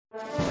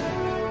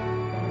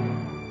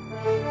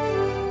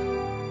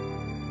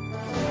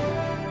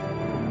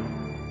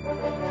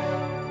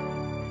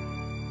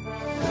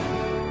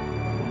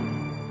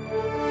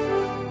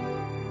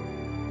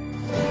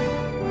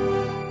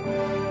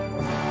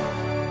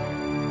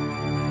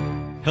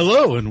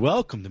Hello and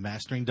welcome to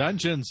Mastering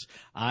Dungeons.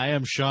 I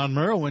am Sean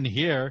Merwin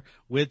here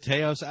with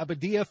Teos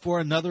Abadia for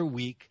another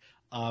week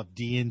of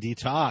D&D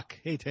Talk.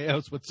 Hey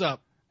Teos, what's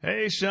up?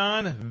 Hey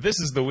Sean, this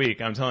is the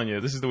week. I'm telling you,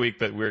 this is the week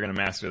that we're going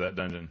to master that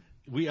dungeon.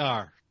 We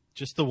are.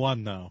 Just the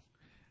one though.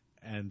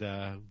 And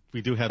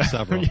we do have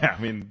several. Yeah,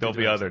 I mean, there'll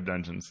be other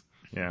dungeons.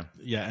 Yeah.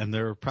 Yeah, and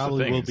there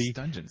probably will be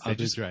dungeons.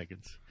 Other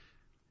dragons.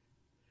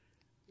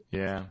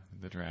 Yeah,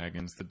 the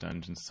dragons, the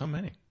dungeons, so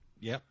many.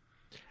 Yep.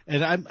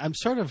 And I'm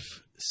sort of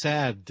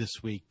sad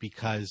this week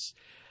because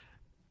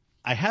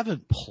I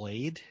haven't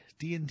played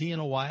D&D in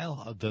a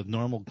while. The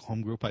normal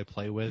home group I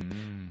play with,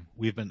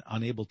 we've been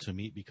unable to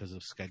meet because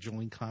of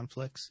scheduling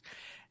conflicts.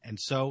 And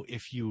so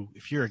if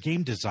you're a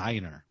game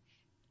designer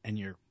and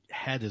your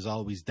head is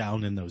always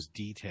down in those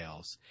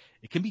details,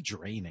 it can be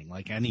draining,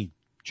 like any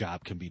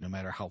job can be, no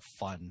matter how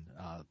fun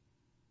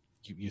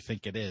you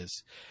think it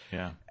is.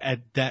 Yeah.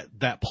 And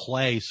that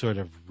play sort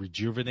of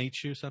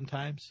rejuvenates you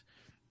sometimes.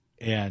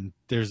 And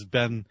there's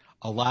been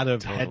a lot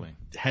of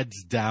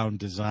heads down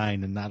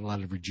design and not a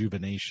lot of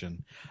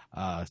rejuvenation.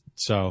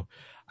 So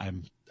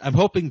I'm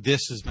hoping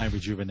this is my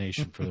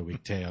rejuvenation for the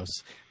week,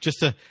 Teos.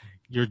 Just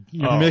your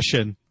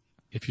mission,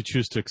 if you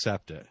choose to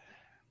accept it.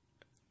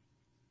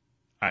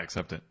 I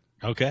accept it.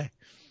 Okay.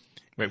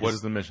 Wait, what is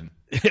the mission?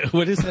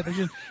 What is that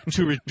mission?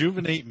 To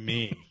rejuvenate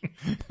me.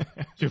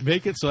 To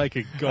make it so I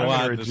could go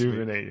on.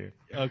 Rejuvenate you.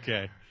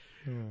 Okay.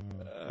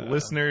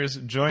 Listeners,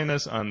 join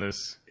us on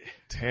this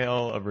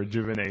tale of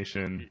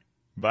rejuvenation.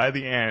 By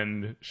the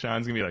end,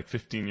 Sean's going to be like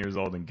 15 years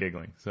old and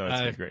giggling. So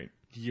that's great.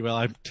 Well,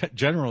 I'm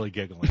generally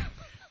giggling,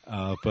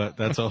 but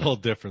that's a whole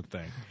different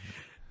thing.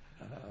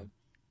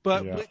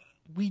 But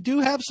we do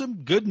have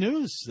some good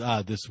news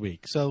this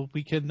week, so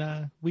we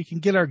can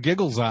get our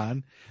giggles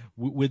on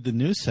with the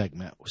news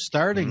segment,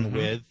 starting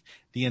with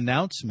the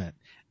announcement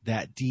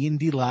that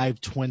D&D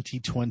Live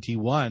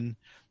 2021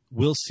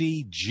 will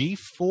see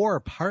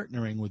G4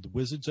 partnering with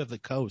Wizards of the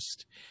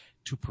Coast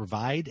to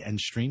provide and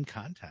stream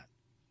content.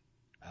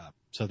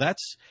 So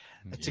that's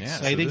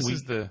exciting. So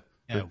this is the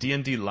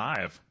D&D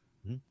Live.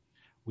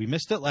 We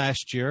missed it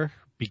last year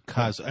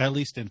because, at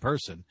least in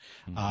person,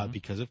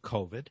 because of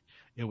COVID.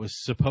 It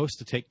was supposed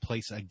to take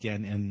place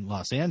again in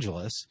Los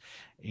Angeles,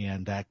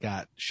 and that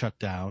got shut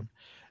down.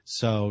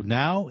 So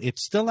now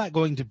it's still not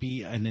going to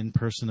be an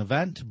in-person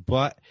event,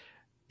 but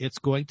it's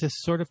going to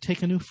sort of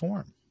take a new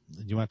form.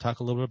 Do you want to talk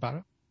a little bit about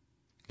it?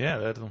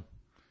 Yeah, it'll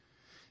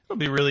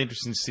be really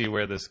interesting to see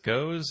where this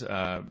goes.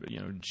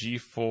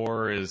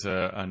 G4 is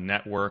a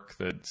network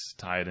that's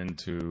tied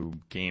into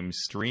game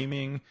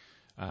streaming.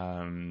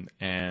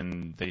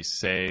 And they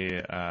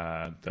say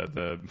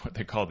what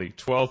they call the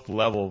 12th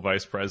level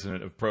vice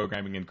president of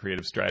programming and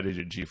creative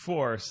strategy at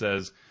G4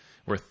 says,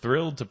 "We're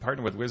thrilled to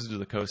partner with Wizards of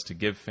the Coast to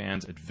give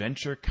fans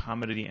adventure,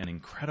 comedy, and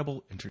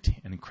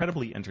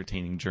incredibly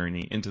entertaining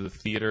journey into the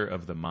theater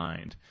of the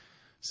mind."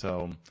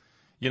 So,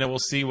 we'll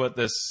see what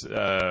this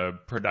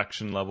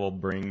production level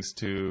brings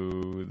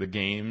to the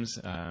games.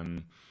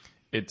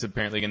 It's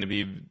apparently going to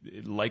be,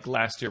 like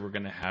last year, we're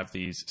going to have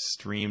these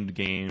streamed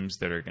games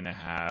that are going to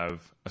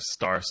have a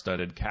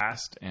star-studded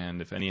cast. And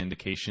if any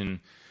indication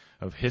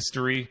of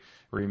history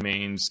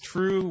remains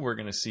true, we're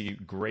going to see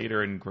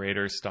greater and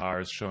greater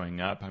stars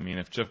showing up. I mean,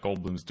 if Jeff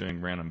Goldblum's doing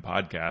random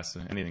podcasts,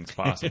 anything's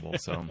possible.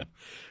 So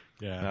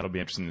that'll be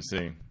interesting to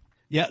see.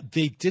 Yeah,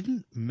 they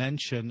didn't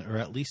mention, or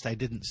at least I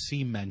didn't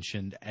see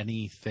mentioned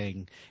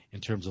anything in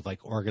terms of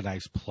like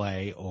organized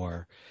play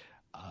or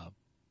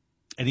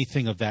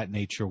anything of that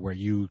nature where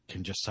you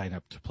can just sign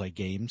up to play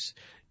games.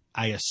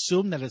 I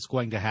assume that it's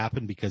going to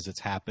happen because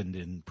it's happened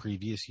in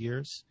previous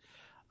years.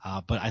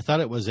 But I thought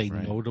it was a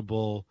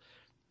notable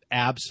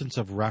absence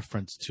of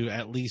reference to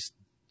at least,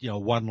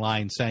 one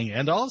line saying,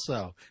 and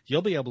also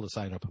you'll be able to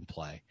sign up and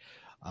play.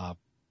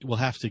 We'll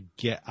have to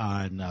get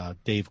on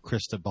Dave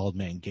Christ at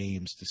Baldman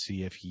Games to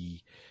see if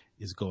he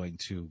is going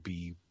to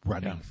be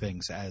running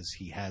things as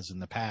he has in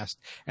the past,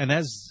 and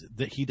as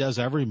he does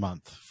every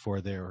month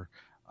for their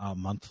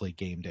monthly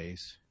game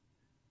days.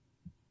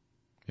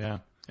 Yeah.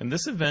 And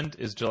this event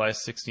is July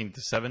 16th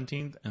to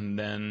 17th. And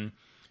then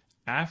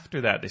after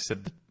that, they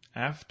said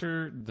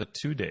after the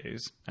 2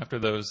 days, after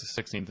those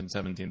 16th and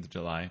 17th of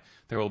July,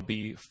 there will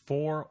be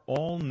 4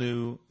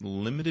 all-new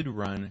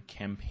limited-run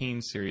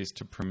campaign series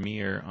to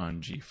premiere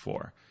on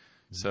G4.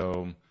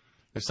 So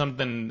there's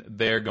something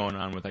there going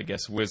on with, I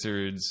guess,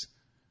 Wizards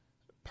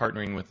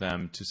partnering with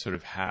them to sort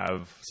of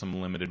have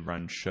some limited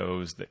run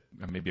shows that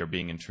maybe are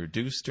being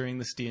introduced during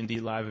this D&D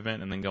Live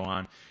event and then go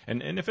on.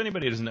 And if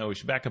anybody doesn't know, we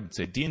should back up and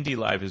say D&D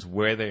Live is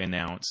where they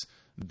announce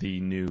the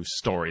new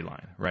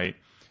storyline, right?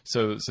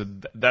 So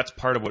that's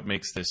part of what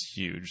makes this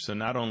huge. So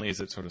not only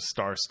is it sort of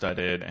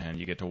star-studded and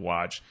you get to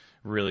watch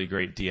really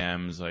great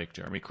DMs like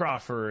Jeremy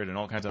Crawford and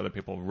all kinds of other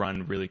people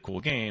run really cool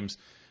games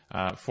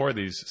for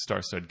these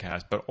star-studded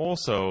casts, but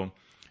also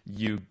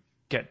you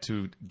get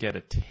to get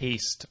a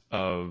taste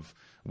of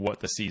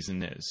what the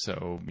season is.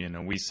 So,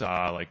 we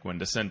saw like when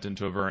Descent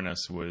into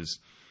Avernus was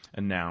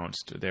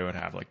announced, they would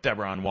have like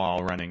Deborah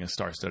Wall running a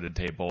star-studded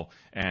table,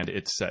 and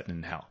it's set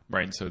in hell,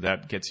 right? So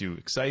that gets you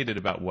excited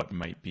about what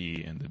might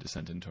be in the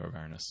Descent into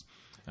Avernus.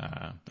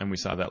 And we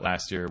saw that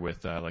last year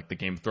with like the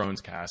Game of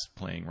Thrones cast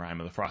playing Rime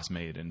of the Frost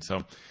Maid. And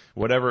so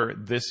whatever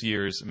this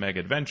year's mega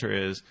adventure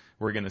is,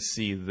 we're going to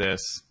see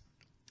this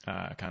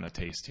kind of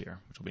taste here,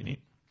 which will be neat.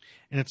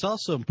 And it's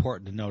also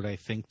important to note, I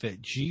think,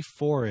 that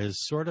G4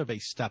 is sort of a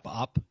step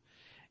up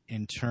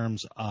in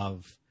terms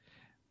of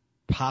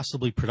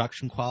possibly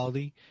production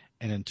quality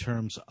and in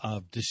terms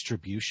of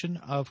distribution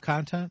of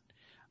content.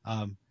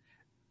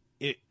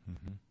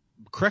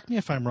 Correct me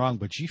if I'm wrong,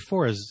 but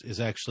G4 is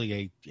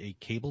actually a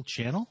cable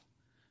channel,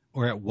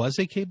 or it was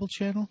a cable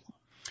channel.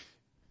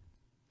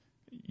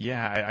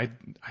 Yeah,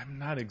 I'm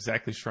not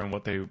exactly sure on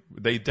what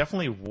they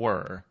definitely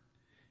were.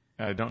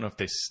 I don't know if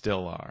they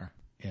still are.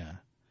 Yeah.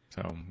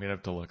 So we'd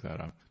have to look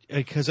that up.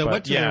 Because I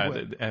went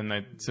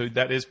to so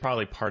that is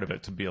probably part of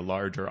it, to be a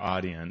larger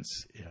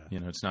audience. Yeah. You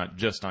know, it's not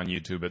just on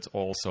YouTube; it's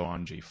also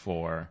on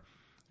G4,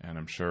 and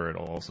I'm sure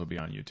it'll also be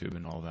on YouTube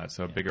and all that.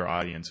 So a bigger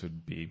audience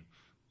would be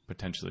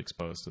potentially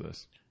exposed to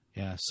this.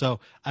 Yeah. So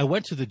I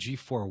went to the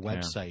G4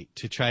 website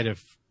to try to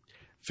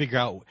figure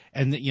out,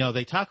 and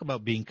they talk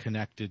about being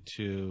connected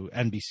to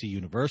NBC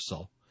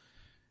Universal.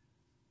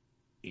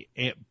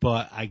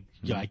 But I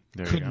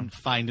couldn't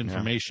find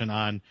information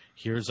on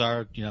here's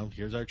our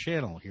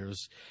channel,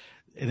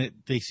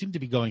 they seem to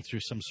be going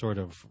through some sort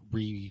of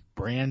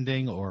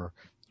rebranding or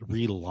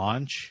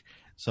relaunch.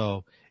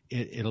 So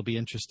it'll be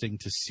interesting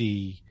to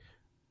see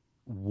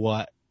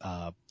what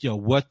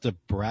the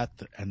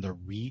breadth and the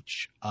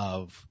reach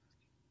of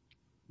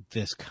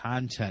this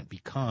content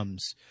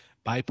becomes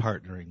by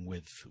partnering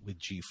with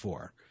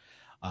G4.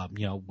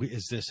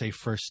 Is this a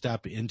first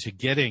step into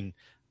getting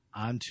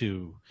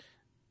onto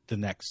the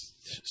next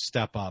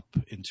step up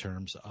in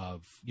terms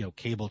of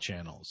cable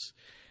channels?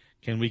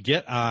 Can we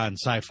get on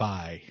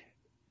Sci-Fi?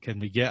 Can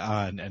we get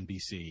on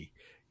NBC?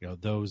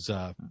 Those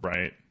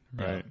right.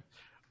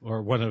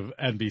 Or one of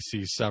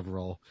NBC's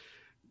several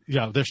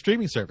their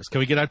streaming service. Can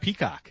we get on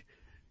Peacock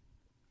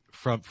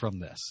from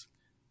this?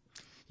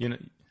 Do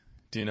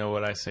you know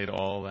what I say to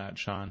all that,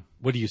 Sean?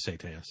 What do you say,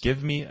 Tejas?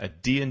 Give me a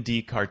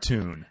D&D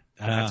cartoon.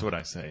 That's what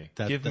I say.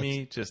 Give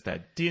me just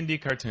that D&D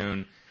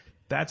cartoon.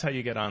 That's how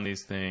you get on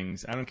these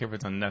things. I don't care if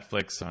it's on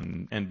Netflix,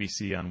 on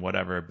NBC, on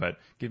whatever, but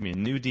give me a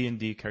new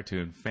D&D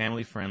cartoon,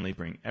 family friendly,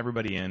 bring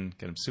everybody in,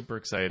 get them super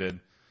excited.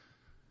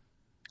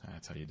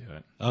 That's how you do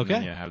it. Okay. And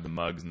then you have the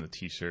mugs and the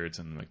T-shirts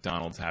and the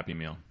McDonald's Happy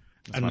Meal.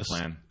 That's my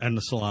plan. And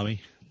the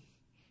salami.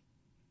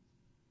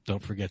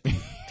 Don't forget the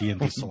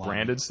D&D salami.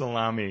 Branded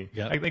salami.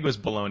 Yep. I think it was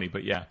bologna,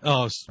 but yeah.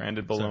 Oh,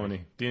 branded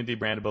bologna. D&D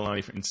branded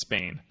bologna in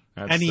Spain.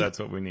 That's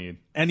what we need.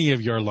 Any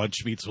of your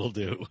lunch meats will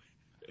do.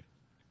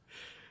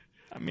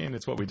 I mean,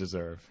 it's what we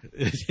deserve.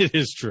 It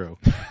is true,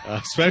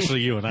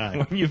 especially you and I.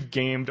 When you've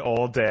gamed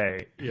all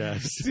day.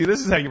 Yes. See, this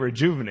is how you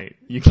rejuvenate.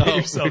 You get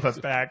yourself a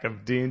pack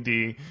of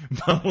D&D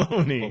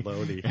bologna.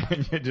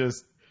 And you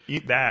just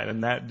eat that,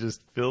 and that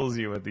just fills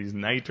you with these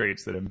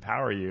nitrates that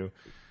empower you.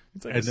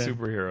 It's like a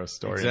superhero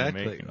story.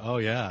 Exactly. Oh,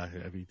 yeah.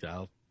 I mean,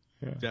 I'll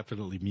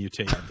definitely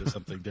mutate into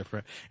something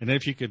different. And then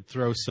if you could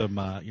throw some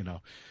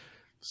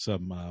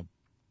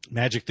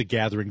Magic the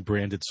Gathering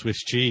branded Swiss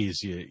cheese,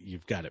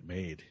 you've got it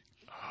made.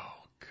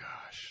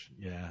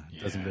 Yeah,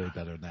 it doesn't get any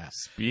better than that.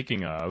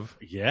 Speaking of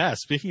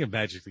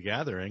Magic the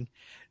Gathering,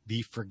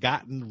 the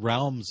Forgotten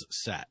Realms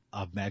set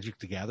of Magic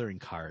the Gathering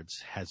cards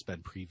has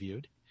been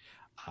previewed.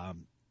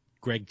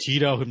 Greg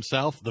Tito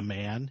himself, the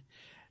man,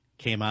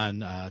 came on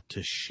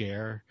to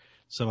share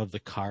some of the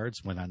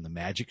cards, went on the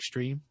Magic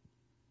stream.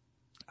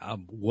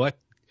 What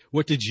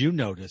did you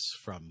notice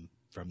from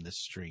this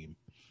stream?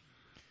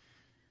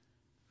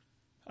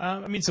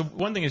 I mean, so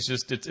one thing is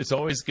just it's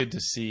always good to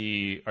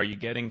see, are you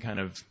getting kind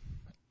of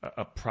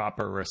a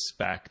proper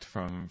respect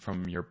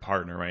from your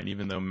partner, right? And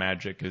even though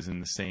Magic is in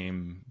the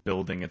same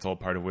building, it's all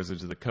part of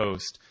Wizards of the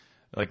Coast.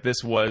 Like,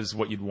 this was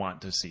what you'd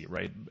want to see,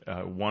 right?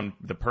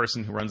 The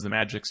person who runs the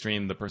Magic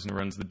stream, the person who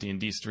runs the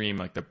D&D stream,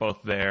 like, they're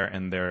both there,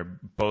 and they're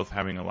both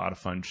having a lot of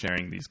fun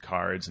sharing these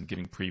cards and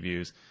giving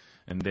previews.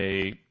 And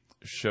they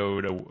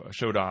showed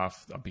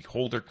off a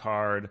Beholder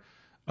card,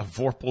 a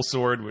Vorpal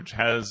sword, which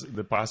has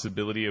the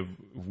possibility of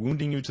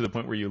wounding you to the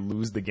point where you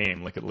lose the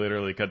game. Like, it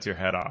literally cuts your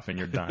head off and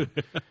you're done.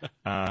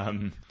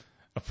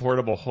 A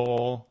portable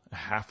hole, a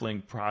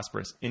halfling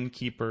prosperous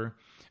innkeeper.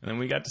 And then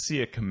we got to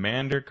see a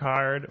commander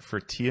card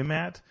for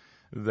Tiamat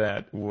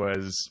that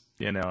was,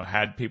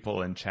 had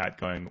people in chat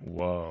going,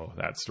 whoa,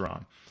 that's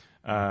strong.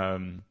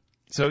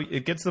 So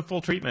it gets the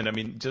full treatment. I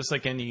mean, just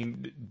like any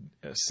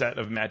set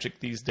of Magic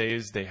these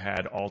days, they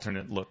had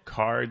alternate look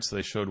cards. So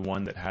they showed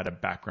one that had a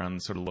background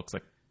that sort of looks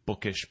like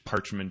bookish,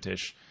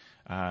 parchmentish.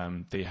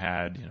 They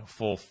had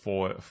full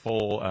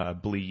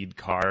bleed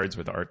cards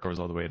where the art goes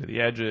all the way to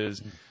the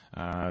edges.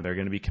 They're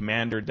going to be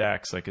commander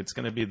decks. Like, it's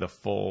going to be the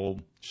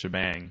full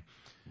shebang.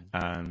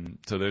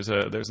 So there's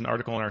an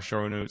article in our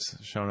show notes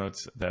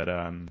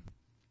that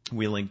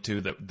we link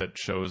to that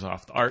shows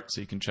off the art, so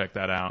you can check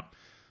that out.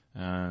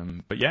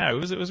 But yeah, it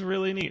was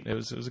really neat. It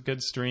was a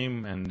good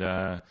stream, and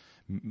I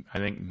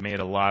think made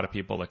a lot of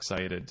people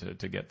excited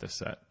to get this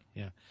set.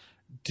 Yeah.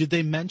 Did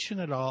they mention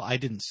at all? I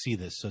didn't see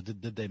this, so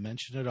did they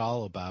mention at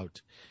all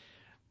about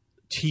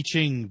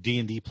teaching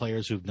D&D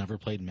players who've never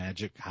played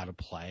Magic how to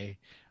play,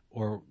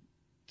 or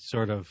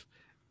sort of,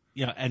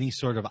 any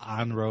sort of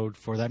on-road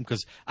for them?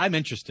 Because I'm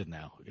interested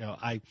now.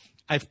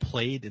 I've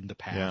played in the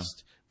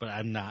past, but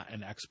I'm not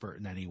an expert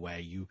in any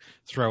way. You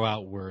throw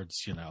out words,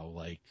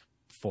 like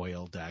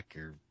foil deck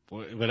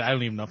but I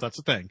don't even know if that's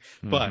a thing.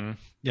 Mm-hmm. But,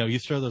 you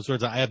throw those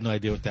words out. I have no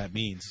idea what that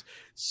means.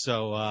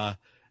 So,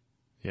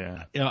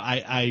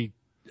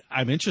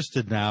 I'm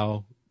interested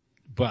now,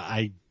 but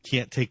I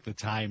can't take the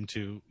time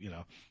to,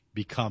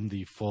 become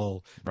the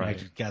full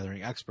Magic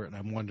Gathering expert. And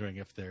I'm wondering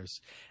if there's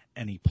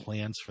any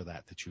plans for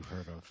that you've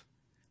heard of.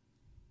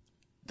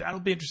 That'll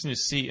be interesting to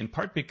see, in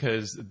part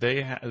because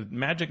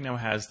Magic now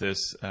has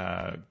this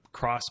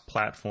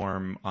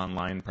cross-platform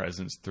online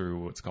presence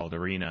through what's called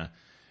Arena.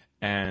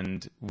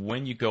 And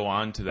when you go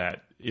on to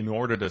that, in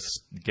order to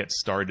get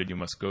started, you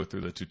must go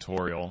through the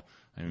tutorial.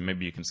 I mean,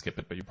 maybe you can skip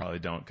it, but you probably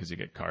don't because you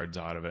get cards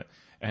out of it.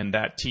 And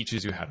that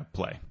teaches you how to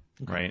play,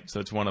 right? So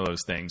it's one of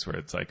those things where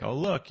it's like, oh,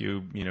 look,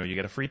 you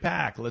get a free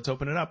pack. Let's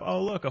open it up.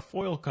 Oh, look, a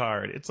foil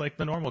card. It's like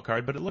the normal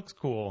card, but it looks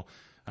cool.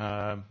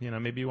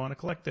 Maybe you want to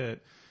collect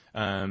it.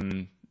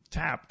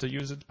 Tap to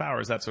use its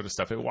powers, that sort of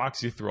stuff. It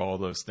walks you through all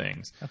those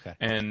things. Okay.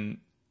 And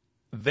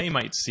they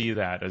might see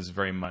that as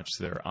very much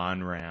their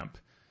on-ramp.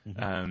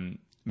 Mm-hmm.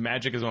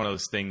 Magic is one of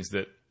those things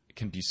that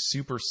can be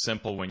super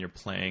simple when you're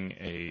playing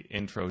a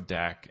intro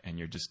deck and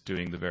you're just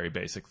doing the very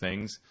basic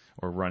things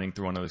or running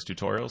through one of those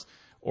tutorials,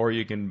 or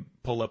you can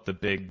pull up the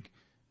big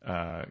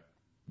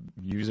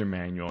user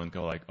manual and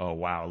go like, oh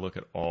wow, look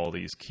at all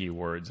these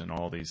keywords and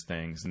all these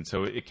things. And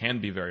so it can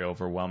be very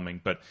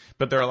overwhelming, but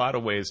there are a lot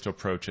of ways to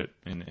approach it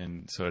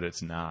and so that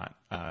it's not.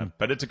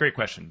 But it's a great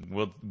question.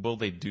 Will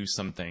they do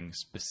something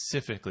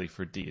specifically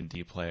for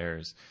D&D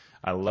players?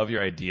 I love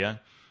your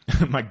idea.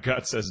 My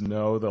gut says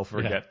no, they'll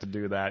forget to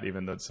do that,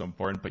 even though it's so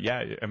important. But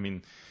yeah, I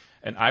mean,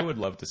 and I would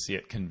love to see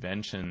at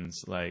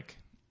conventions, like,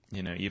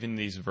 even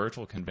these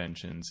virtual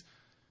conventions,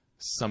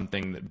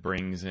 something that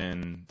brings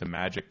in the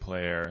Magic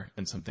player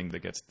and something that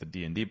gets the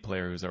D&D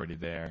player who's already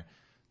there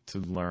to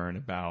learn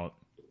about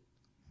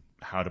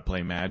how to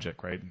play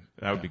Magic, right?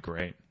 That would be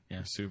great.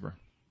 Yeah, super.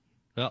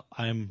 Well,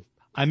 I'm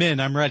in.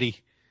 I'm ready.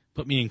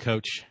 Put me in,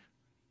 coach.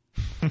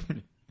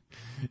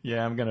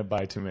 Yeah, I'm going to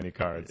buy too many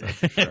cards, that's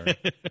for sure.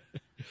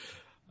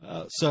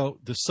 So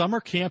the summer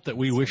camp that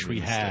we wish we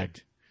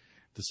had,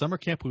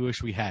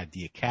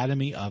 the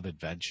Academy of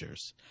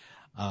Adventures.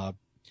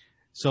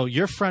 So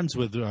you're friends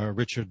with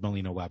Richard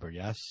Molina Weber,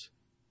 yes?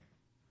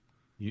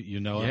 You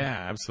know him?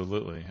 Yeah,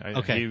 absolutely.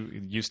 Okay. He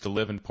used to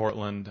live in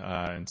Portland,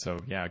 and so,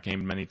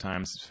 gamed many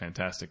times. He's a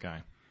fantastic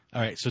guy.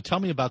 All right, so tell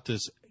me about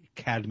this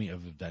Academy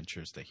of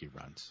Adventures that he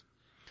runs.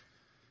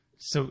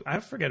 So I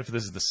forget if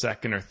this is the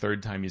second or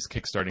third time he's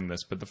kickstarting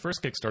this, but the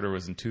first Kickstarter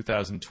was in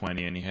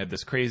 2020, and he had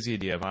this crazy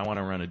idea of, I want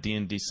to run a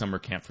D&D summer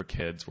camp for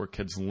kids, where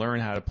kids learn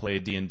how to play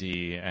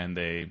D&D, and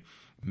they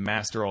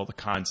master all the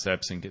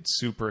concepts and get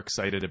super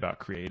excited about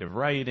creative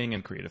writing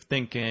and creative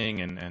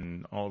thinking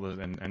and all the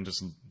and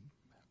just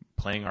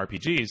playing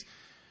RPGs.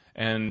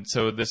 And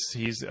so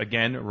he's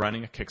again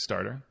running a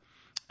Kickstarter.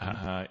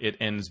 It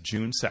ends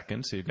June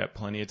 2nd, so you've got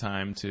plenty of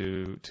time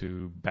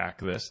to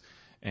back this.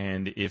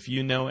 And if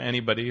you know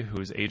anybody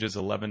who's ages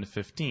 11 to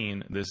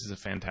 15, this is a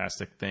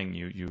fantastic thing.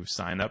 You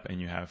sign up and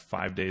you have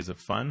 5 days of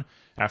fun.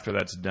 After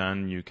that's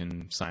done, you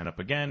can sign up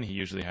again. He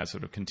usually has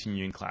sort of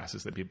continuing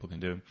classes that people can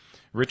do.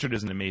 Richard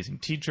is an amazing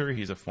teacher.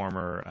 He's a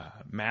former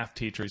math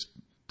teacher. He's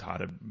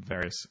taught at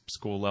various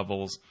school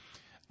levels.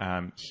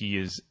 He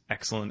is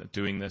excellent at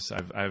doing this.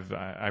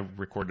 I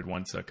recorded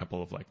once a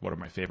couple of what are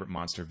my favorite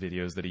monster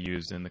videos that he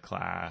used in the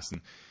class,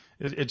 and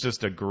it's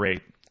just a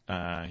great.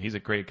 He's a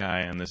great guy,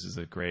 and this is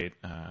a great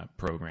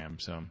program.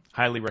 So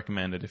highly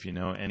recommend it if you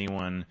know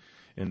anyone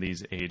in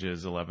these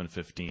ages, 11,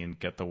 15,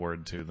 get the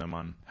word to them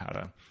on how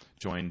to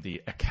join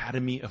the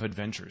Academy of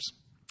Adventures.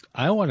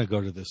 I want to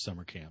go to this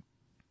summer camp.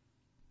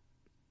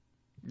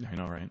 I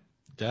know, right?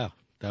 Yeah,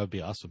 that would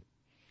be awesome.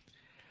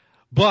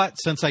 But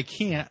since I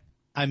can't,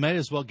 I might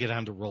as well get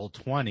on to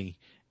Roll20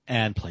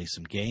 and play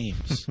some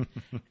games.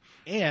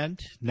 And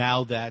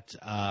now that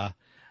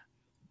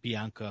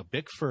Bianca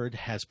Bickford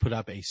has put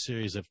up a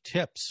series of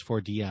tips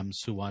for DMs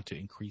who want to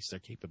increase their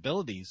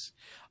capabilities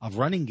of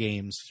running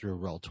games through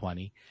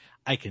Roll20,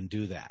 I can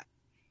do that.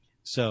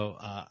 So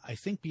I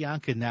think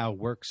Bianca now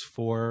works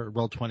for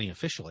Roll20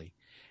 officially.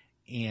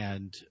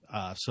 And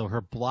so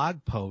her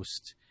blog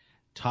post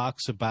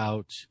talks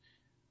about,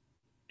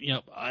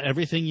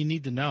 everything you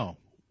need to know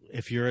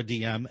if you're a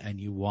DM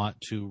and you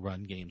want to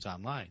run games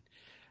online.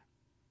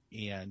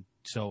 And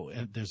so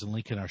there's a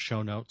link in our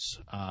show notes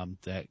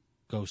that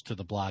goes to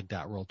the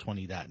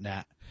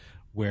blog.roll20.net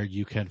where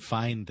you can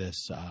find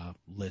this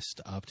list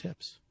of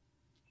tips.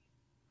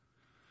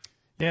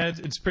 Yeah,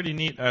 it's pretty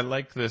neat. I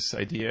like this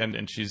idea,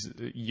 and she's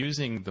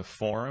using the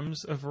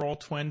forums of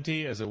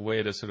Roll20 as a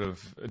way to sort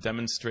of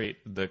demonstrate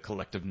the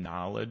collective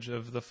knowledge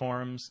of the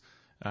forums.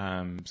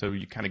 So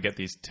you kind of get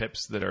these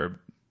tips that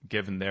are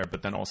given there,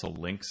 but then also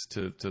links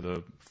to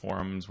the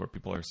forums where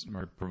people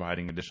are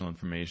providing additional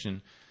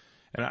information.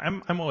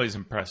 And I'm always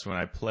impressed when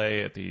I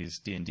play at these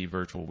D&D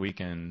virtual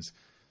weekends.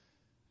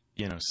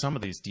 You know, some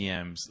of these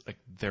DMs, like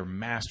their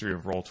mastery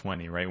of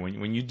Roll20, right?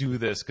 When you do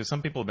this, because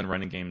some people have been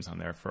running games on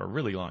there for a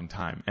really long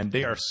time, and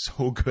they are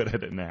so good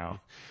at it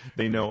now.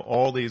 They know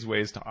all these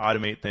ways to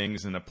automate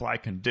things and apply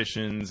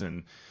conditions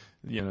and,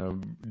 you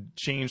know,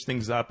 change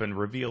things up and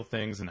reveal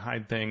things and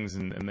hide things,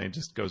 and they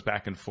just goes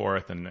back and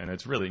forth, and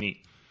it's really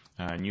neat.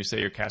 And you say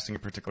you're casting a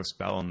particular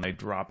spell, and they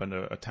drop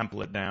a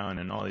template down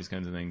and all these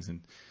kinds of things. And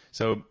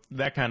so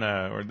that kind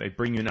of, or they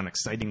bring you in on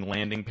exciting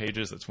landing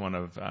pages. That's one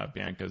of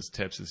Bianca's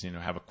tips is, you know,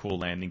 have a cool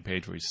landing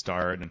page where you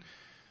start. And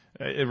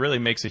it really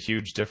makes a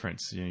huge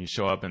difference. You know, you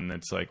show up and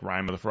it's like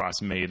Rime of the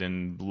Frost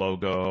Maiden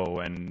logo,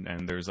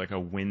 and there's like a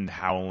wind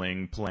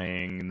howling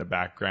playing in the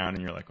background,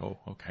 and you're like, oh,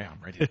 okay, I'm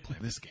ready to play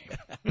this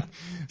game.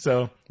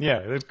 So yeah,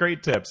 there's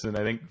great tips, and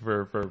I think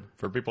for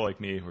people like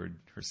me who are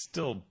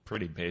still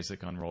pretty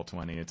basic on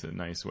Roll20, it's a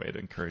nice way to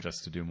encourage us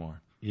to do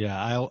more.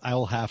 Yeah,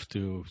 I'll have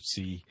to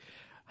see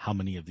how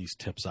many of these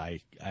tips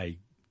I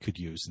could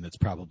use, and it's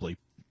probably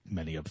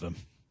many of them.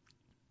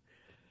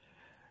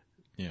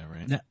 Yeah,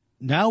 right.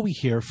 Now we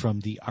hear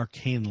from the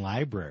Arcane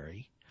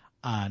Library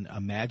on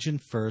Imagine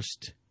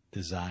First,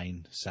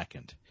 Design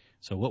Second.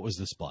 So what was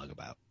this blog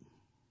about?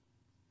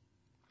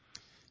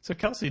 So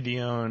Kelsey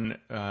Dion,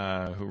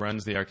 who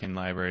runs the Arcane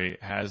Library,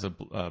 has a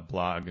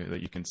blog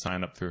that you can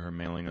sign up through her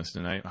mailing list,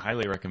 and I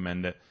highly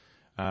recommend it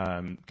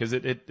because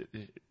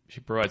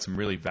she provides some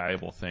really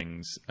valuable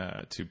things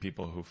to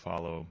people who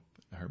follow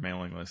her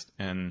mailing list.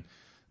 And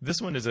this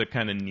one is a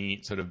kind of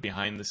neat sort of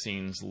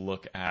behind-the-scenes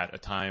look at a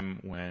time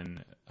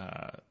when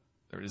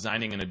they're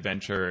designing an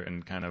adventure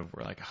and kind of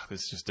we're like, oh,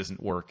 this just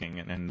isn't working,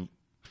 and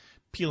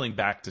peeling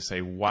back to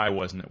say, why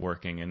wasn't it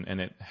working? And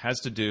it has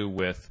to do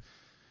with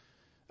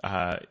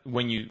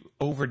when you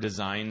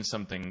over-design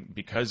something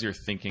because you're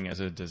thinking as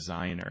a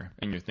designer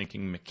and you're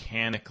thinking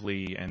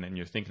mechanically and then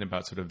you're thinking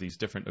about sort of these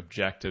different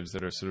objectives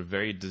that are sort of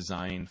very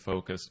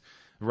design-focused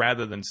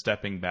rather than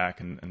stepping back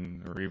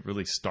and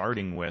really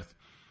starting with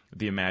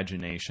the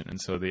imagination. And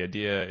so the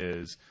idea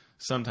is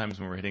sometimes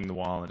when we're hitting the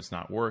wall and it's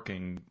not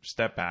working,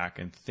 step back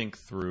and think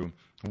through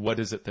what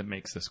is it that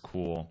makes this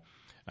cool?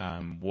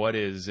 What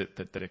is it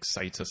that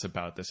excites us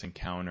about this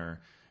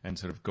encounter? And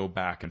sort of go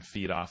back and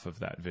feed off of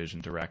that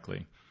vision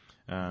directly.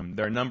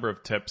 There are a number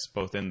of tips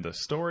both in the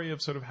story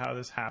of sort of how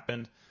this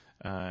happened,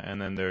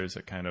 and then there's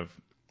a kind of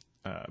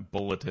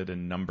bulleted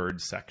and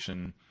numbered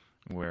section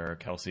where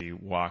Kelsey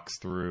walks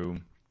through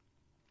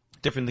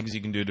different things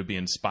you can do to be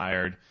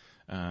inspired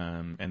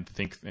and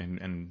think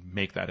and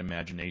make that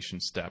imagination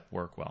step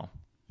work well.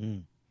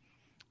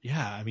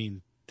 Yeah, I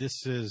mean,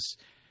 it's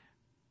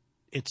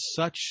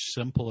such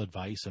simple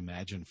advice.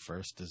 Imagine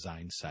first,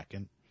 design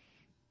second.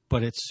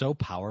 But it's so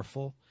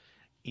powerful,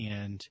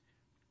 and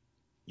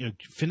you know,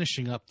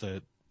 finishing up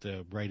the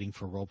writing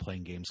for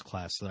role-playing games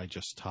class that I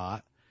just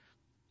taught,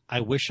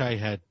 I wish I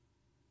had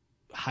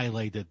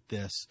highlighted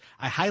this.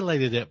 I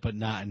highlighted it, but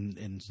not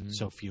in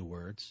so few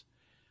words.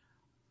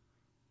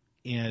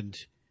 And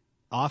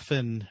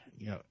often,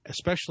 you know,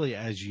 especially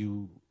as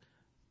you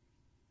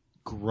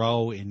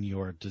grow in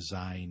your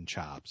design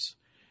chops,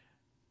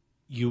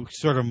 you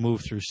sort of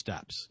move through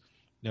steps.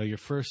 You know, your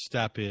first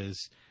step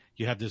is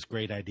you have this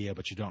great idea,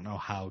 but you don't know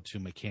how to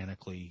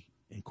mechanically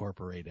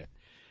incorporate it.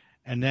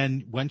 And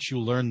then once you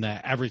learn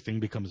that, everything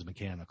becomes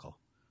mechanical.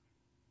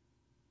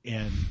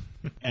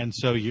 And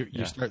so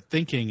you start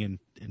thinking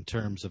in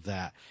terms of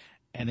that.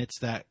 And it's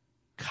that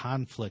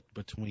conflict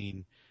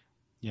between,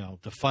 you know,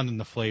 the fun and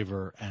the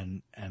flavor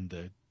and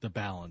the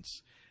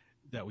balance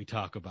that we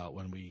talk about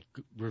when we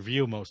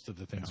review most of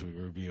the things we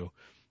review.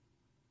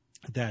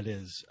 That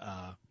is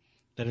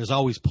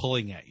always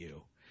pulling at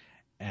you.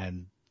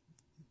 And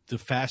the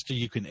faster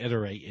you can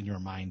iterate in your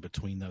mind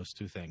between those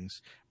two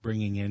things,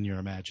 bringing in your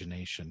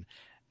imagination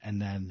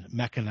and then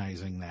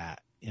mechanizing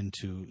that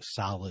into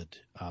solid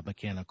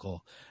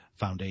mechanical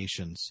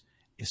foundations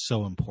is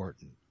so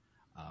important.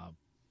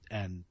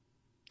 And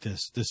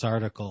this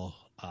article,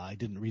 I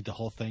didn't read the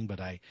whole thing,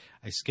 but I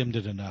skimmed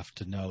it enough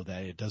to know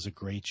that it does a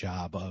great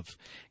job of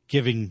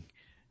giving,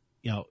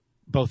 you know,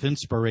 both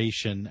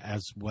inspiration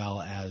as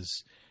well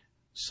as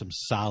some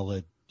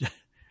solid,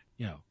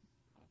 you know,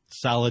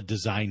 solid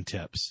design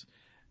tips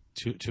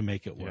to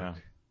make it work. Yeah.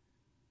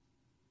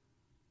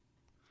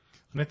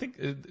 And I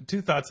think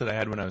two thoughts that I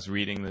had when I was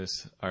reading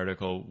this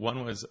article.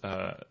 One was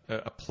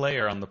a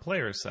player on the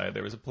player's side.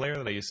 There was a player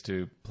that I used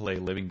to play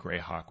Living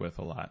Greyhawk with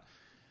a lot.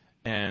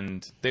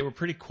 And they were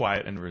pretty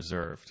quiet and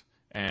reserved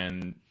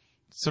and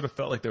sort of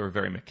felt like they were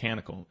very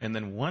mechanical. And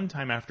then one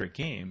time after a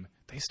game,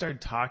 they started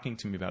talking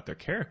to me about their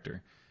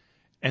character.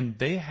 And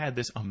they had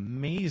this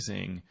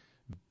amazing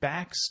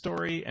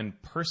backstory and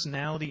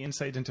personality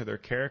insight into their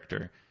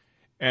character.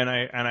 And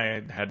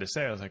I had to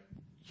say, I was like,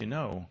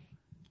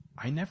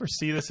 I never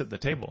see this at the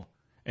table.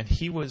 And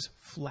he was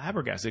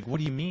flabbergasted. Like, what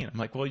do you mean? I'm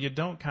like, well, you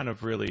don't kind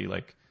of really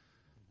like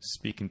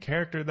speak in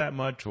character that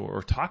much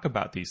or talk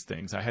about these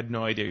things. I had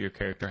no idea your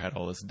character had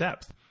all this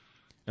depth.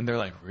 And they're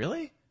like,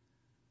 really?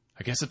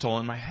 I guess it's all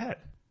in my head.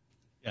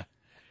 Yeah.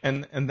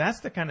 And that's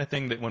the kind of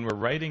thing that when we're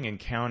writing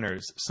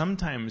encounters,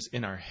 sometimes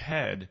in our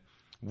head,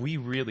 we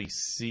really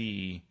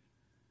see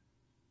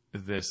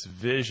this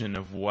vision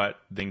of what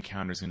the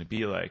encounter is going to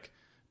be like.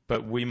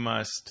 But we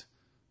must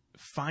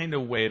find a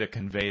way to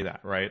convey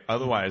that, right?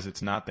 Otherwise,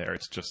 it's not there.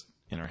 It's just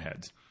in our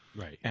heads.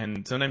 Right.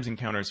 And sometimes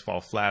encounters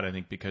fall flat, I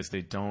think, because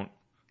they don't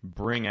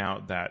bring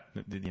out that,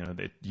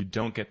 that you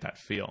don't get that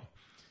feel.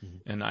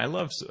 Mm-hmm. And I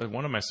love,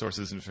 one of my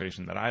sources of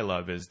inspiration that I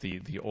love is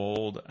the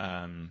old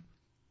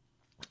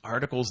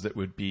articles that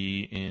would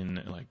be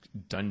in like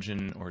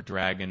Dungeon or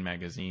Dragon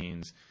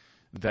magazines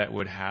that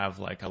would have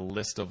like a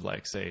list of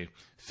like, say,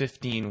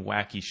 15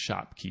 wacky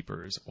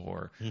shopkeepers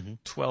or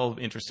 12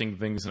 interesting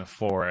things in a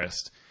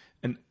forest.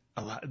 And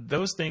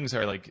those things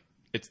are like,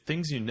 it's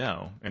things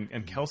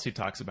and Kelsey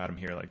talks about them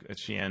here. Like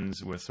she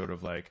ends with sort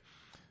of like,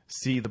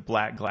 see the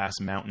black glass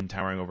mountain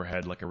towering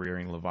overhead like a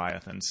rearing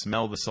leviathan,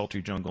 smell the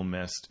sultry jungle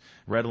mist,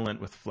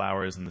 redolent with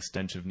flowers and the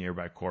stench of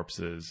nearby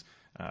corpses,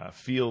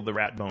 feel the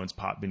rat bones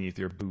pop beneath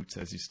your boots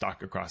as you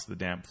stalk across the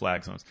damp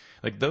flag zones.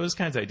 Like those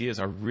kinds of ideas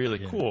are really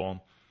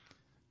cool,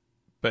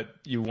 but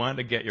you want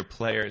to get your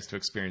players to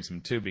experience them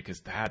too, because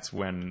that's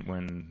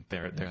when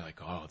they're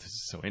like, oh, this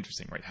is so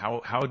interesting, right?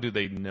 How do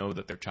they know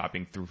that they're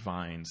chopping through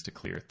vines to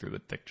clear through the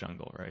thick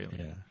jungle, right?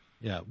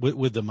 Yeah.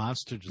 With the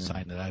monster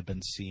design that I've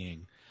been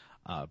seeing,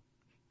 I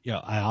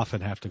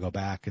often have to go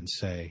back and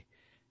say,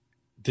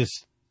 this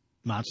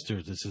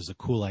is a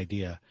cool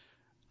idea.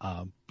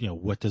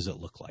 What does it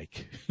look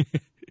like?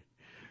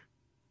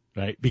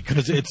 Right?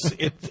 Because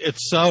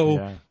it's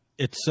so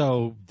it's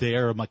so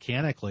there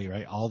mechanically,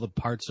 right? All the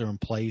parts are in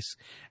place,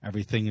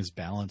 everything is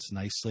balanced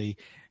nicely.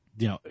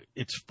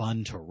 It's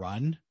fun to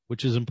run,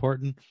 which is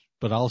important,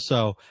 but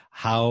also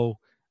how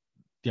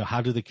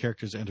do the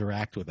characters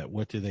interact with it?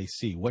 What do they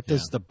see? What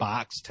does the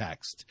box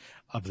text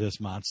of this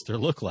monster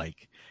look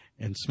like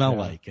and smell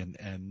like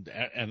and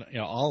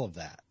all of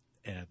that?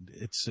 And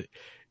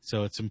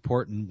it's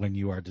important when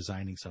you are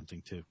designing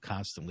something to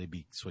constantly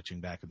be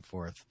switching back and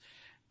forth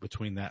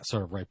between that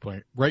sort of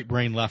right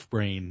brain, left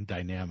brain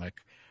dynamic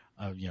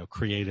of,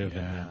 creative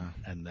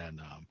and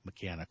then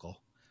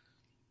mechanical.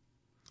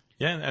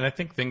 Yeah, and I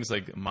think things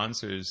like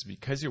monsters,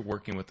 because you're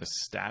working with the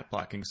stat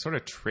blocking, sort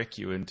of trick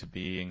you into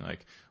being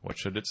like, what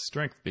should its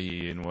strength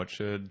be, and what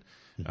should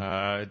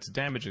its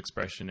damage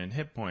expression and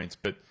hit points.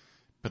 But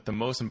the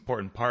most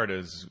important part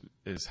is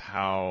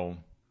how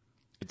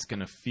it's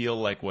going to feel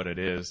like what it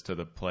is to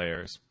the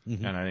players,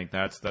 and I think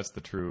that's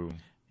the true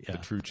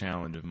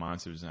challenge of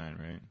monster design,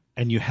 right?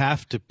 And you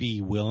have to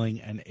be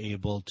willing and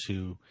able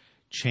to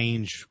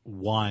change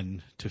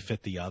one to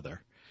fit the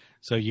other.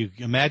 So you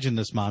imagine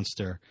this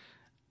monster.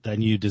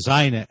 Then you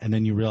design it, and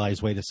then you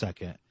realize, wait a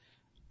second,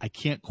 I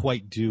can't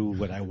quite do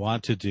what I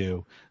want to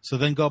do. So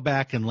then go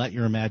back and let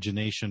your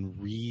imagination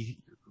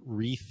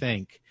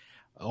rethink.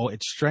 Oh,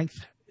 its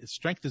strength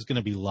is going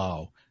to be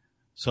low.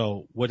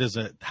 So what is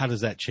it? How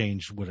does that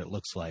change what it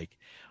looks like?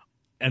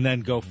 And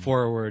then go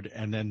forward,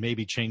 and then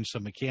maybe change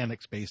some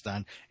mechanics based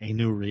on a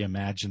new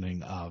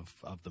reimagining of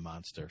the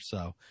monster.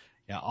 So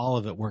all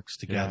of it works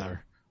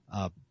together.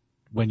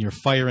 When you're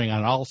firing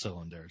on all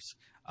cylinders,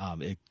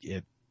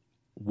 it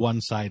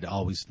one side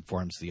always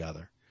informs the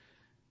other.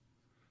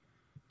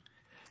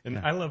 And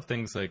I love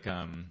things like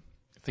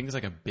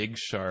a big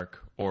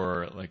shark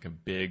or like a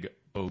big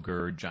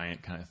ogre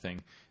giant kind of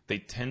thing. They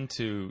tend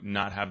to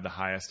not have the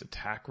highest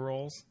attack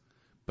rolls,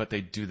 but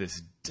they do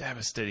this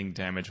devastating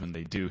damage when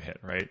they do hit,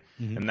 right?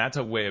 And that's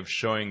a way of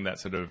showing that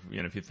sort of,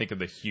 if you think of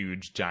the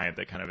huge giant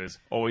that kind of is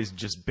always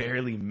just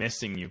barely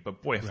missing you,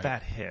 but boy, if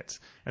that hits,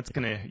 that's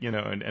going to,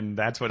 and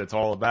that's what it's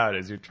all about,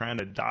 is you're trying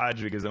to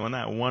dodge, because when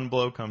that one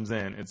blow comes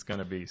in, it's going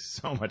to be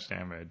so much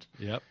damage.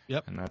 Yep.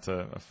 And that's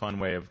a fun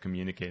way of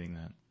communicating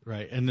that.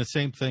 Right. And the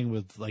same thing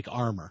with like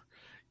armor.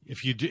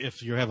 If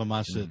you have a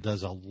monster that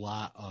does a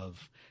lot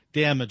of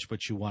damage,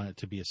 but you want it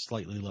to be a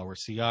slightly lower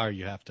CR,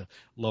 you have to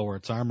lower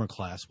its armor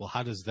class. Well,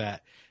 how does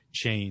that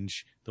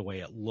change the way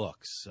it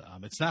looks?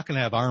 It's not going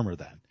to have armor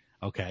then.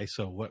 Okay,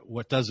 so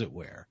what does it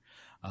wear?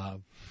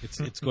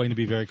 It's going to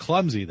be very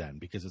clumsy then,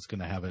 because it's going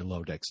to have a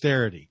low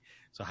dexterity.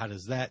 So how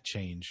does that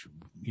change?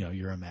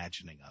 Your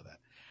imagining of it.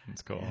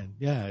 It's cool. And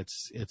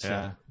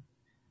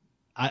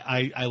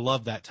I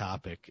love that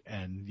topic,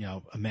 and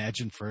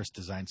imagine first,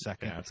 design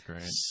second. Yeah, that's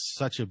great.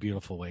 Such a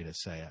beautiful way to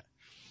say it.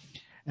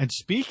 And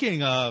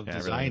speaking of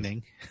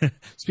designing,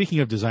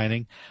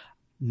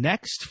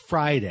 next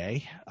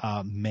Friday,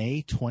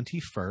 May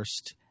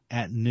 21st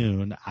at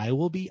noon, I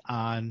will be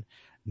on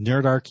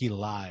Nerdarchy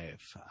Live.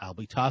 I'll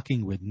be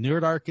talking with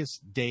Nerdarchist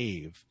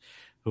Dave,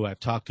 who I've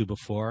talked to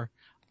before,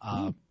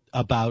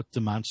 about the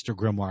Monster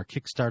Grimoire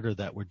Kickstarter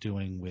that we're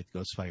doing with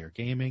Ghostfire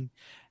Gaming,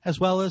 as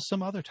well as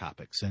some other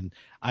topics. And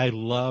I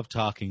love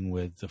talking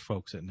with the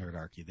folks at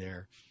Nerdarchy.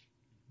 They're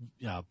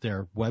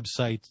their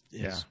website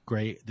is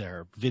great.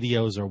 Their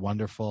videos are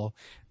wonderful.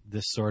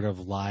 This sort of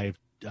live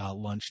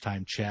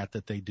lunchtime chat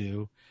that they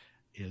do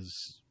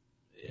is,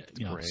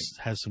 great.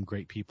 Has some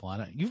great people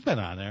on it. You've been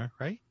on there,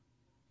 right?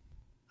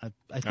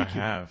 I think I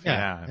have.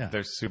 Yeah.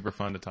 They're super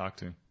fun to talk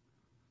to.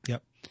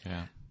 Yep.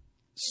 Yeah.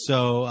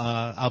 So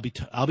I'll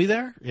be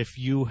there if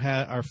you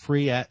are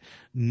free at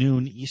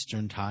noon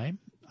Eastern time.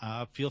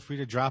 Feel free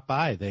to drop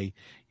by. They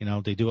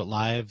do it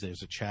live.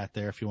 There's a chat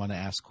there if you want to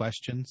ask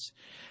questions.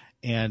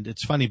 And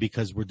it's funny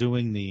because we're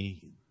doing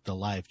the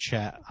live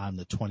chat on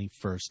the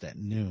 21st at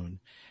noon,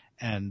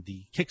 and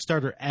the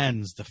Kickstarter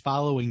ends the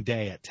following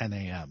day at 10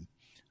 a.m.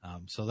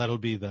 So that'll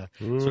be the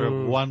sort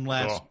of one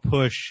last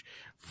push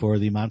for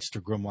the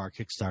Monster Grimoire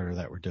Kickstarter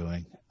that we're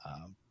doing.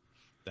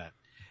 That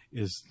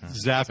is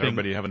zapping. So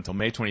everybody have until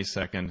May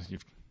 22nd.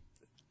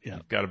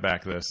 You've got to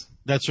back this.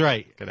 That's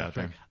right. Get out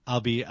there.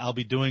 I'll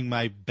be doing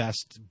my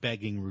best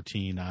begging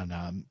routine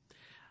on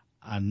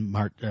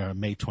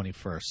May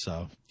 21st.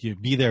 So you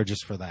be there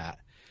just for that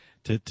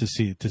to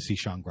see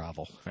Sean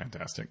grovel.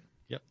 Fantastic.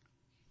 Yep.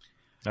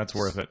 That's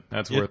worth it.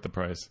 That's worth the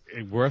price.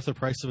 Worth the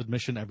price of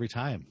admission every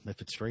time if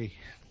it's free.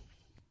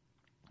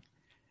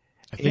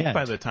 I think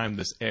by the time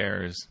this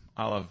airs,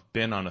 I'll have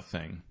been on a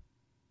thing,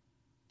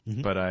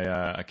 but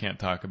I can't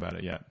talk about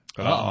it yet.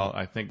 But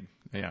I think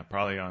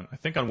probably on. I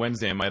think on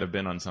Wednesday I might have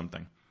been on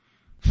something.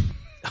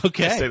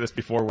 Okay. I say this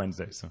before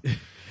Wednesday,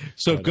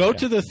 so go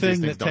to the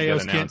thing that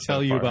Teos can't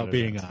tell you about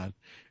being on,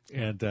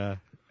 and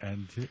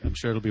I'm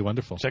sure it'll be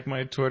wonderful. Check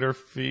my Twitter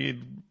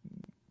feed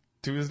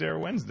Tuesday or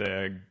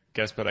Wednesday, I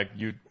guess, but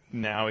you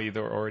now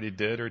either already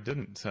did or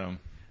didn't. So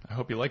I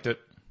hope you liked it.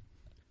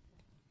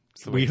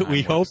 We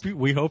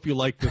hope you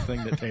liked the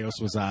thing that Teos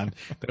was on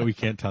that we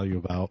can't tell you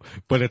about,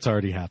 but it's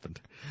already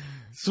happened.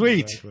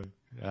 Sweet. Exactly.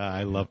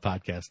 I love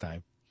podcast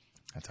time.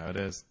 That's how it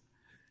is.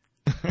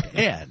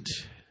 And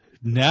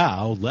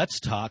now let's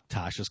talk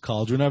Tasha's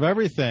Cauldron of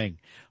Everything.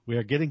 We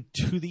are getting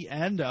to the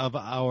end of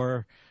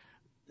our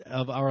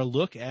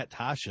look at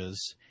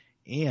Tasha's,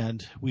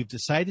 and we've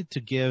decided to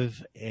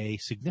give a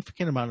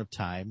significant amount of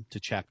time to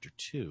Chapter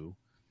 2,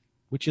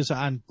 which is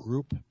on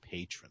group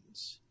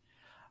patrons.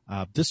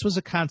 This was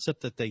a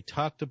concept that they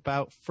talked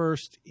about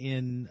first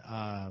in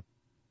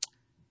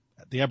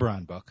the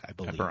Eberron book, I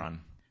believe. Eberron.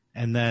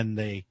 And then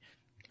they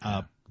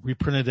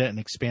reprinted it and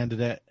expanded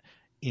it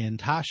in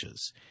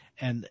Tasha's.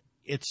 And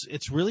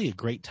it's really a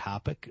great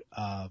topic,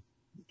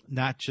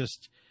 not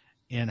just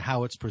in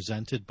how it's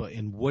presented, but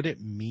in what it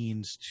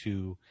means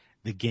to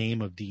the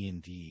game of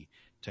D&D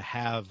to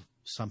have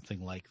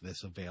something like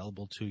this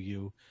available to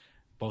you,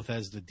 both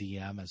as the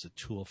DM, as a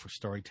tool for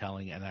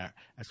storytelling, and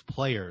as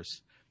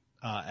players,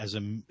 as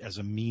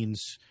a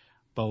means,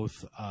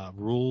 both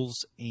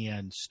rules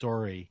and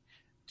story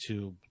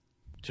to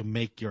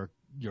make your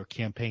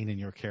campaign and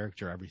your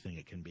character everything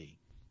it can be.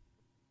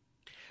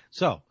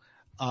 So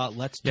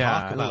let's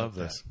talk about I love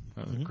this.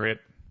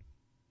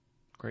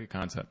 Great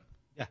concept.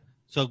 Yeah.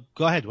 So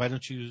go ahead. Why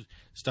don't you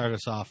start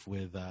us off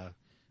with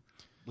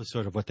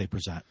sort of what they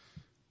present?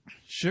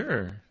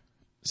 Sure.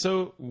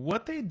 So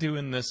what they do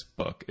in this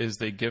book is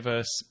they give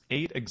us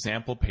 8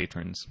 example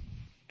patrons,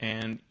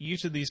 and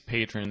each of these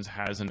patrons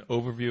has an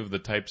overview of the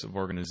types of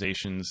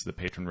organizations the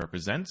patron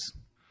represents.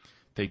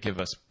 They give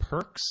us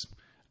perks.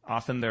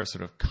 Often they're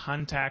sort of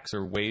contacts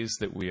or ways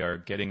that we are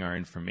getting our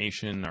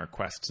information, our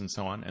quests, and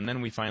so on. And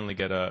then we finally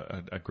get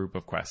a group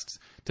of quests.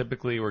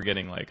 Typically, we're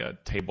getting like a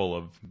table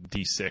of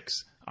D6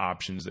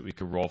 options that we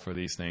could roll for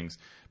these things.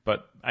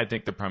 But I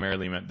think they're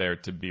primarily meant there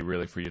to be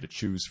really for you to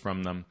choose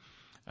from them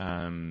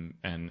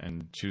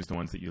and choose the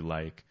ones that you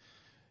like.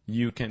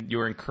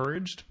 You're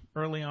encouraged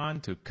early on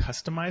to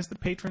customize the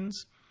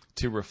patrons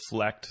to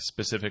reflect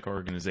specific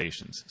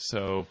organizations.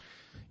 So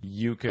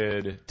you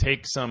could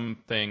take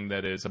something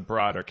that is a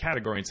broader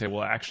category and say,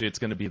 well, actually, it's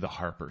going to be the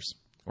Harpers,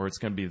 or it's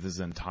going to be the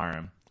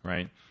Zentarum,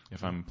 right?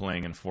 If I'm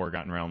playing in a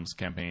Forgotten Realms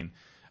campaign.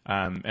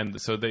 And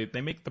so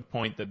they make the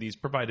point that these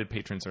provided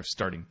patrons are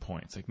starting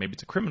points. Like maybe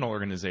it's a criminal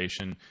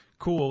organization.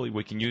 Cool,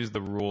 we can use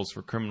the rules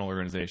for criminal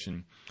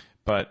organization.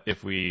 But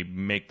if we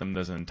make them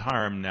the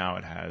Zentarum, now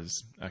it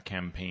has a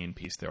campaign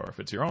piece there. Or if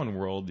it's your own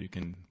world, you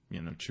can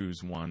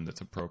choose one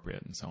that's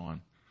appropriate and so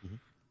on. Mm-hmm.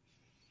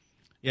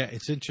 Yeah,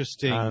 it's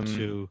interesting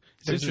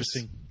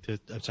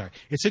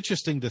It's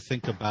interesting to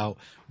think about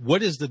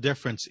what is the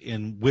difference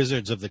in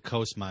Wizards of the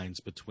Coast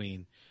minds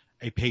between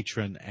a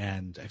patron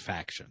and a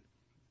faction.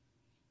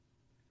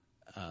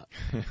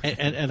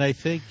 And I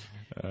think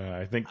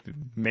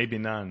maybe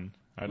none.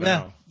 I don't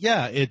know.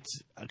 Yeah,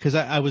 it's because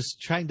I was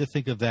trying to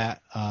think of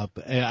that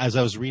as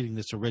I was reading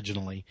this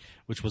originally,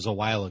 which was a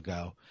while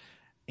ago,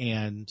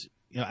 and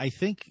I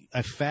think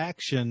a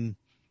faction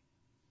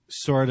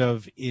sort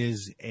of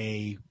is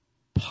a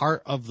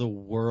part of the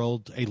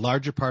world, a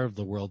larger part of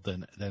the world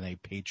than a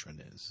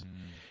patron is.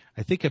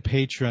 I think a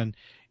patron,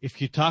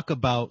 if you talk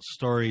about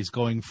stories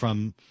going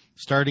from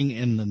starting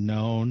in the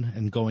known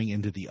and going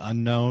into the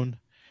unknown,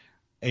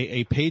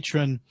 a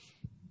patron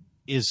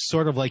is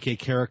sort of like a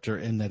character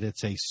in that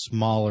it's a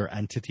smaller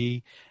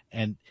entity,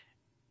 and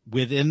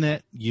within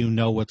it, you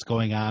know what's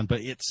going on,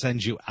 but it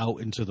sends you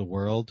out into the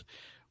world.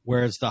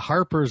 Whereas the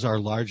Harpers are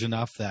large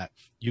enough that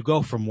you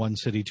go from one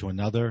city to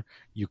another,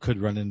 you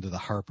could run into the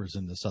Harpers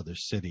in this other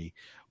city.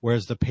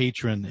 Whereas the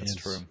Patron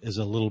is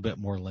a little bit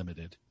more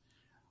limited.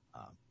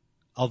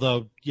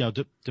 Although,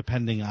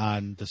 depending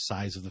on the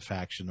size of the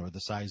faction or the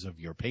size of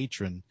your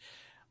patron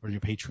or your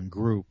patron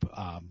group,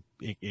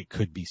 it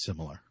could be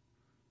similar.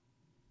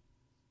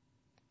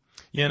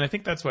 Yeah, and I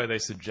think that's why they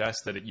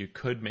suggest that you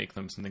could make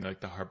them something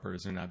like the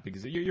Harpers or not,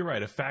 because you're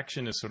right. A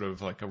faction is sort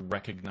of like a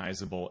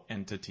recognizable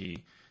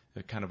entity,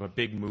 a kind of a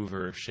big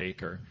mover or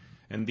shaker.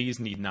 And these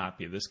need not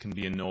be. This can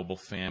be a noble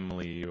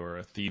family or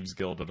a thieves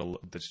guild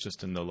that's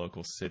just in the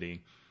local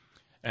city.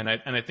 And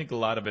I think a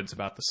lot of it's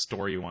about the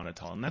story you want to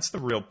tell. And that's the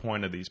real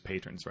point of these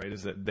patrons, right?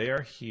 Is that they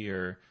are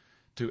here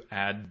to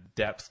add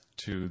depth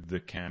to the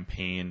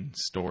campaign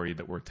story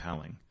that we're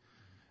telling.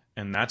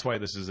 And that's why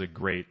this is a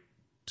great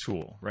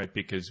tool, right?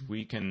 Because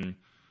we can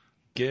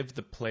give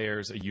the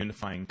players a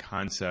unifying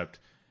concept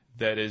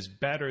that is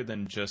better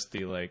than just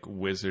the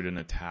wizard in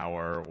a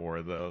tower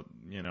or the,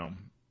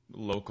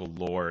 local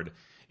lord.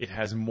 It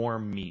has more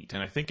meat,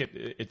 and I think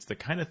it's the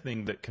kind of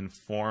thing that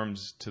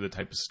conforms to the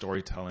type of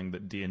storytelling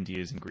that D&D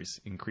is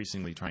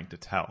increasingly trying to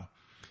tell.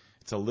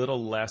 It's a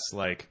little less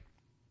like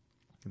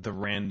the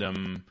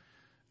random,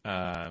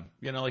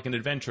 like an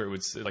adventure. It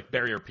would like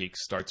Barrier Peak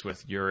starts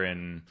with you're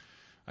in,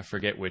 I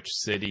forget which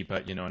city,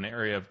 but an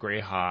area of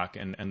Greyhawk,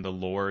 and the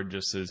lord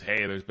just says,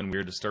 "Hey, there's been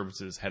weird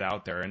disturbances. Head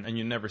out there," and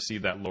you never see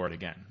that lord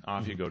again.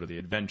 Off you go to the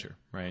adventure,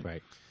 right?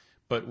 Right.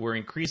 But we're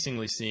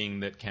increasingly seeing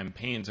that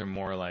campaigns are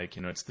more like,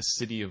 it's the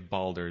city of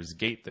Baldur's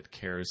Gate that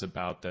cares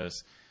about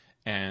this.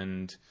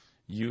 And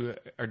you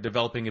are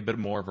developing a bit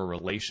more of a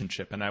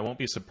relationship. And I won't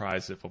be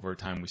surprised if over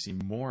time we see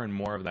more and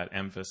more of that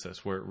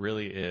emphasis where it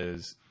really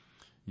is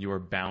you are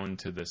bound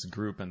to this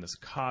group and this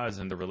cause,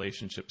 and the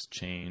relationships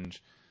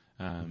change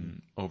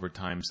over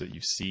time so that you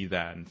see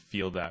that and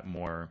feel that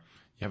more.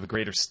 You have a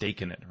greater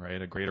stake in it,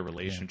 right? A greater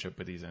relationship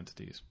with these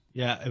entities.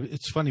 Yeah,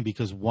 it's funny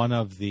because one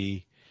of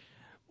the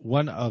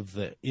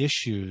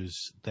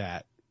issues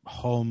that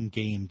home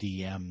game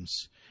DMs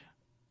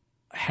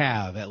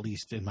have, at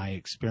least in my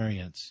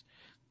experience,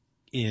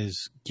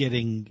 is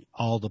getting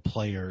all the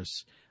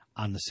players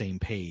on the same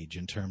page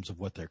in terms of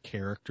what their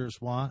characters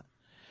want.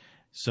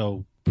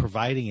 So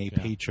providing a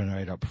patron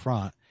right up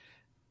front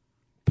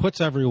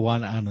puts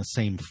everyone on the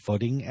same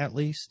footing, at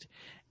least.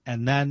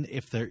 And then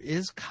if there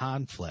is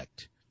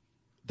conflict,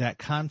 that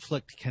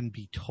conflict can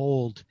be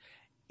told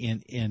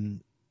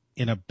in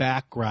a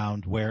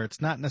background where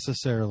it's not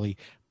necessarily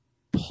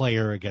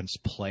player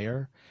against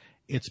player.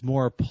 It's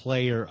more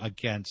player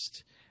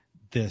against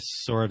this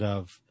sort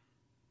of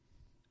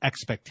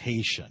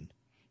expectation.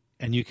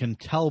 And you can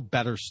tell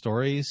better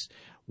stories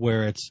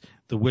where it's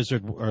the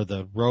wizard or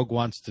the rogue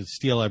wants to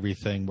steal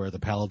everything, where the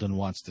paladin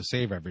wants to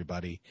save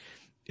everybody.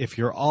 If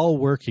you're all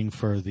working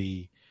for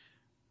the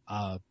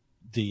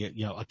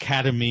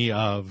Academy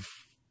of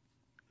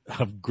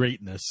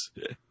Greatness,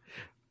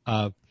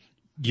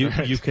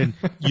 you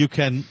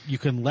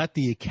can let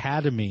the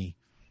academy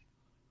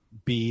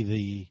be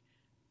the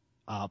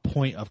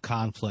point of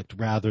conflict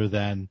rather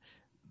than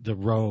the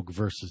rogue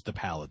versus the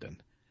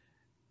paladin.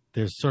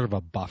 There's sort of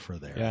a buffer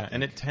there. Yeah,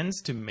 and it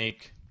tends to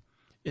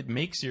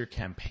makes your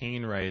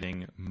campaign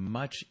writing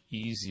much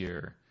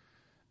easier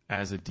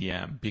as a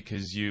DM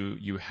because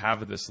you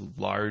have this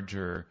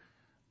larger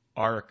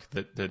arc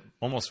that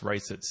almost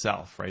writes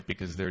itself, right?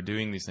 Because they're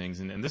doing these things.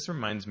 And this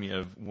reminds me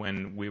of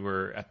when we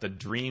were at the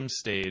dream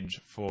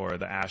stage for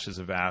the Ashes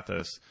of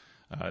Athos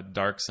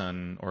Dark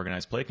Sun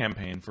organized play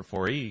campaign for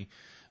 4E.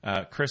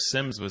 Chris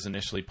Sims was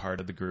initially part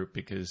of the group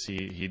because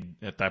he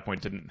at that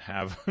point didn't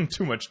have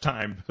too much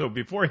time. So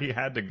before he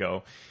had to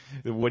go,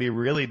 what he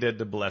really did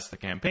to bless the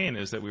campaign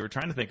is that we were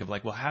trying to think of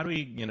well, how do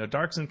we,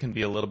 Dark Sun can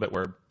be a little bit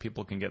where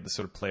people can get the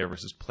sort of player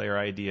versus player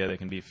idea. They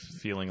can be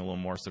feeling a little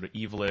more sort of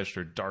evilish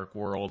or dark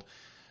world.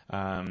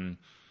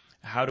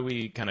 How do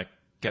we kind of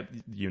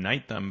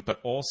unite them? But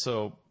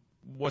also,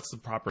 what's the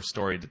proper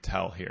story to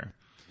tell here?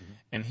 Mm-hmm.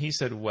 And he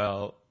said,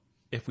 well,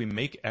 if we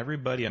make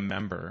everybody a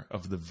member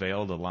of the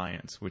Veiled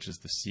Alliance, which is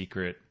the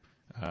secret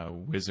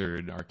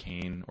wizard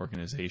arcane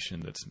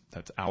organization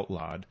that's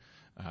outlawed,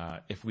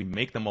 if we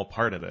make them all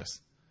part of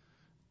this,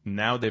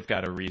 now they've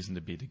got a reason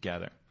to be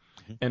together.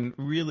 Mm-hmm. And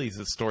really,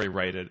 the story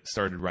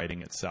started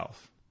writing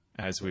itself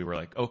as we were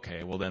like,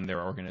 okay, well then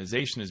their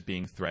organization is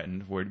being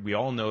threatened. We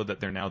all know that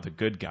they're now the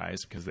good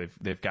guys because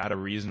they've got a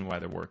reason why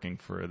they're working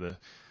for the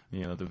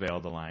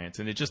Veiled Alliance.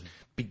 And it just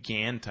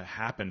began to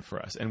happen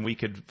for us. And we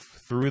could,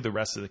 through the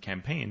rest of the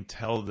campaign,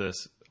 tell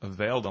this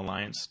Veiled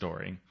Alliance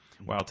story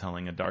while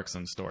telling a Dark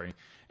Sun story.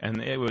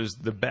 And it was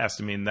the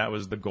best. I mean, that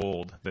was the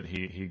gold that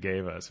he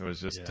gave us. It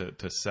was just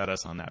to set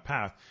us on that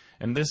path.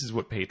 And this is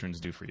what patrons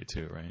do for you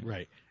too, right?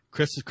 Right.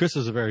 Chris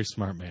is a very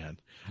smart man.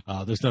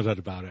 There's no doubt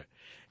about it.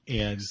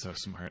 And he's so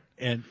smart.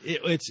 And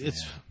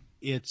it's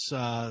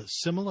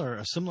similar.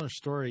 A similar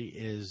story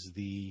is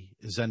the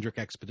Zendrick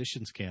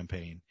Expeditions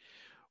campaign,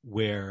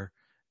 where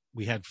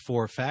we had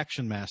 4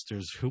 faction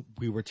masters who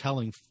we were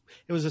telling.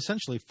 It was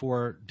essentially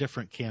 4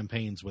 different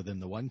campaigns within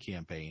the one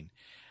campaign,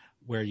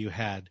 where you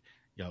had,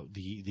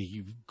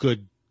 the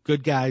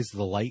good guys,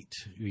 the light,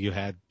 you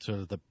had sort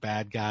of the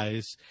bad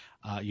guys,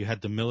 you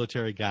had the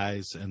military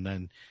guys, and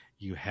then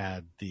you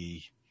had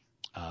the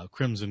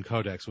Crimson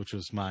Codex, which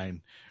was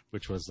mine,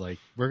 which was like,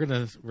 we're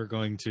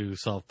going to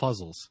solve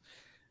puzzles,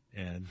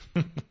 and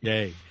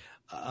yay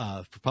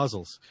for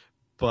puzzles.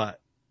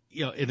 But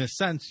in a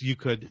sense,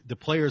 the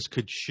players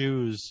could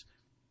choose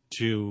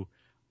to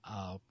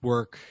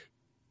work.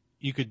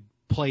 You could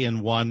play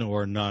in one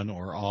or none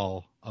or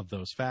all of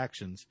those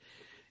factions.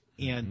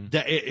 And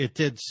it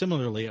did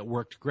similarly. It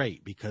worked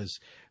great because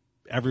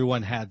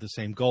everyone had the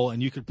same goal,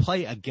 and you could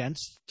play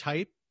against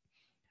type,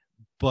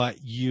 but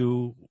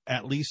you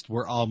at least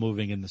were all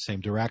moving in the same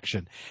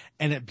direction.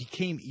 And it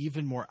became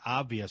even more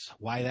obvious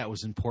why that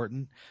was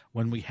important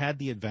when we had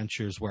the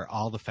adventures where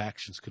all the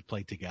factions could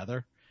play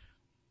together.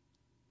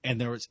 And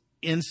there was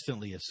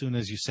instantly, as soon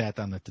as you sat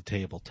down at the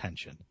table,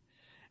 tension.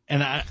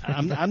 And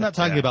I'm not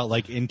talking about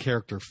like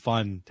in-character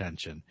fun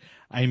tension.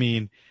 I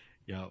mean,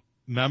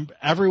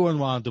 everyone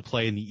wanted to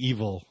play in the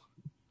evil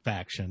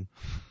faction,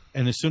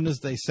 and as soon as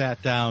they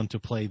sat down to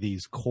play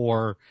these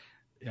core,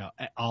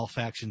 all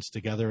factions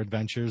together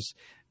adventures,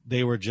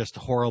 they were just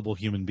horrible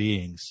human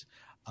beings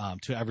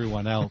to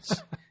everyone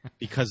else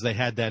because they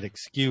had that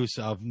excuse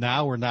of,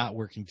 now we're not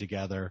working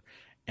together,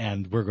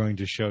 and we're going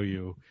to show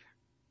you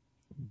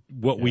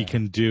what we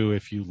can do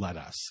if you let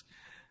us.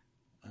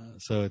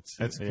 So it's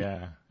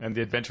and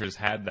the adventures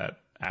had that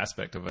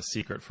aspect of a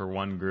secret for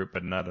one group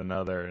but not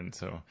another, and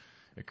so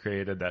it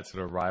created that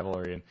sort of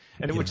rivalry,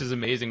 and which is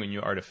amazing when you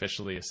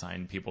artificially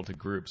assign people to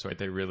groups, right?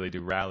 They really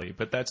do rally.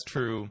 But that's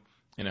true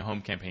in a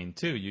home campaign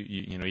too.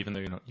 You even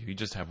though you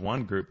just have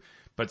one group,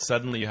 but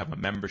suddenly you have a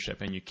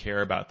membership and you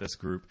care about this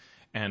group,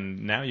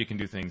 and now you can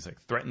do things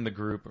like threaten the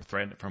group or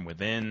threaten it from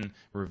within,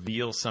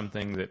 reveal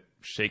something that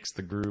shakes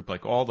the group.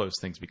 Like, all those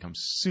things become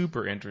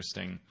super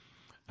interesting,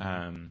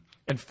 and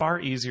far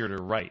easier to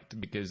write,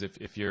 because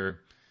if you're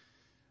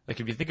like,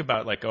 if you think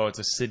about like, it's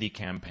a city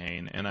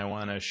campaign and I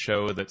want to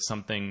show that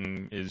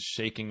something is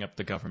shaking up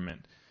the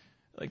government,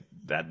 like,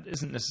 that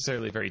isn't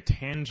necessarily very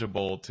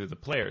tangible to the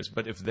players.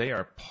 But if they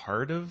are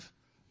part of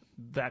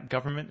that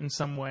government in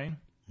some way,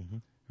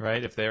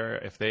 right? If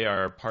they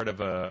are part of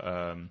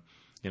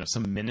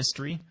some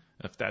ministry,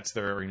 if that's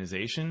their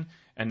organization,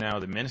 and now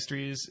the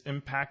ministry is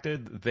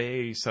impacted,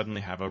 they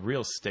suddenly have a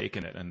real stake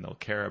in it and they'll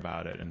care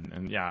about it.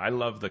 And I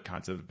love the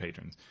concept of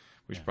patrons.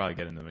 We should probably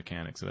get into the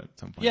mechanics of it at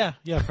some point.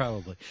 Yeah,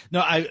 probably.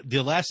 No,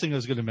 the last thing I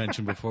was going to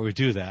mention before we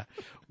do that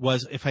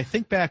was, if I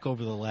think back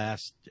over the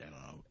last,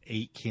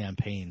 8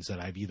 campaigns that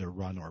I've either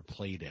run or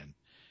played in,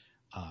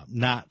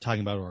 not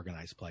talking about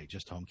organized play,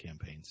 just home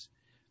campaigns,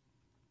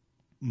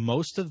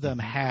 most of them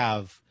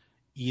have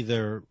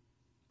either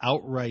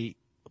outright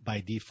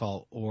by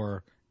default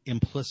or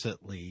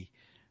implicitly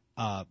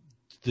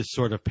this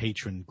sort of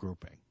patron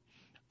grouping.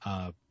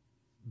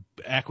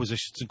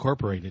 Acquisitions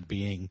Incorporated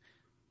being,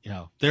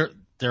 they're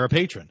a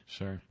patron.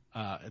 Sure.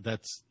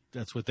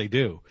 That's what they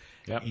do.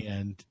 Yep.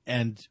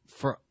 And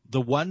for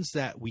the ones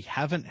that we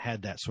haven't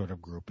had that sort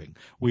of grouping,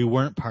 we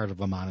weren't part of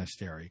a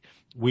monastery,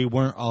 we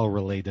weren't all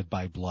related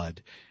by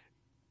blood,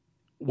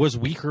 was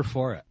weaker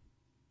for it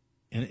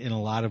in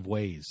a lot of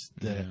ways.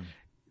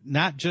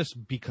 Not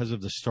just because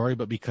of the story,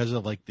 but because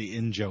of like the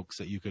in jokes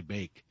that you could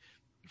make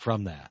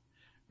from that,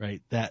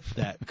 right?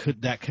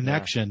 That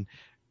connection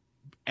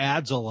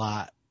adds a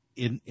lot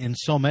in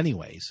so many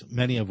ways,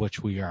 many of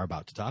which we are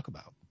about to talk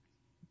about.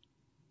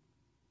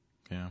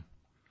 Yeah.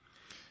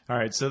 All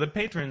right. So the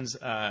patrons,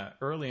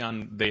 early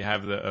on, they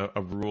have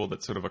a rule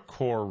that's sort of a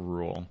core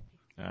rule.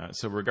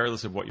 So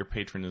regardless of what your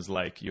patron is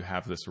like, you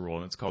have this rule,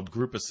 and it's called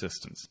group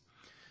assistance.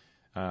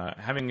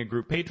 Having a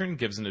group patron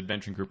gives an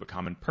adventuring group a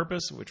common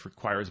purpose, which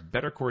requires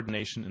better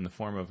coordination in the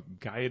form of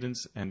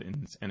guidance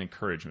and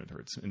encouragement, or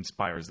it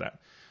inspires that.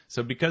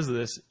 So because of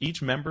this,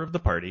 each member of the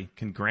party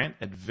can grant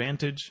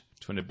advantage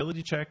to an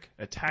ability check,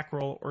 attack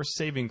roll, or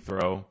saving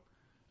throw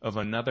of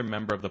another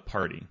member of the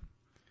party.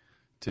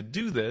 To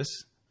do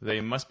this, they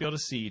must be able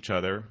to see each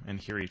other and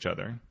hear each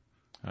other,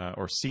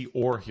 or see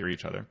or hear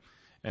each other,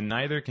 and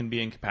neither can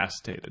be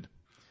incapacitated.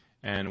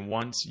 And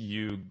once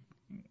you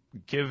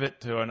give it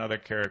to another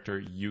character,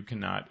 you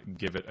cannot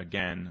give it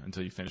again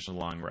until you finish a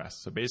long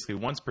rest. So basically,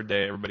 once per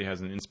day, everybody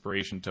has an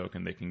inspiration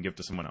token they can give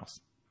to someone else.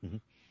 Mm-hmm.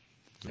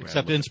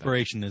 Except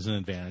inspiration is an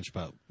advantage,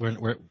 but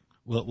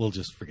we'll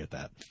just forget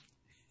that.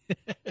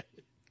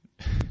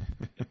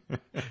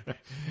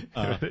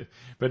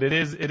 But it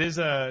is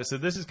so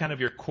this is kind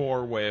of your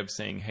core way of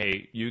saying,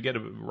 hey, you get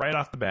right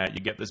off the bat, you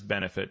get this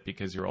benefit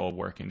because you're all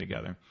working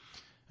together.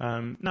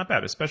 Not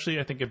bad, especially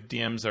I think if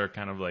DMs are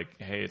kind of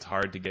like, hey, it's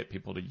hard to get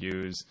people to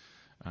use,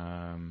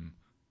 a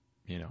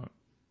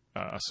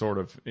sort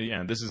of,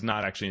 this is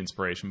not actually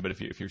inspiration, but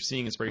if you're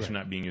seeing inspiration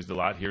not being used a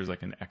lot, here's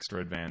like an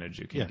extra advantage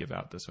you can give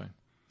out this way.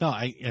 No,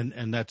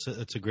 and that's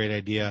a great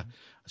idea,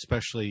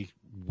 especially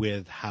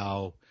with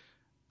how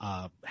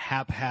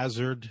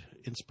haphazard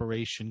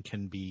inspiration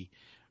can be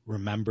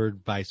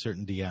remembered by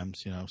certain DMs.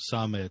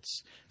 Some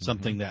it's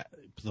something that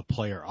the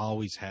player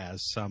always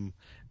has. Some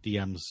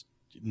DMs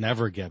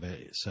never give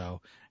it.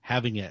 So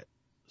having it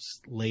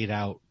laid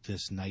out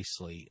this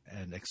nicely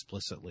and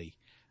explicitly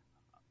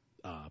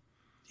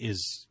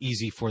is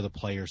easy for the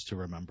players to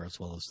remember as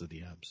well as the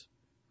DMs.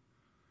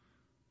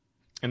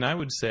 And I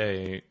would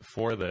say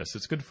for this,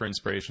 it's good for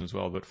inspiration as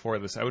well, but for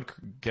this, I would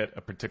get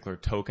a particular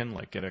token,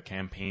 like get a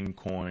campaign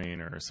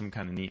coin or some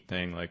kind of neat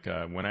thing. Like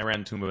when I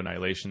ran Tomb of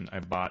Annihilation, I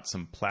bought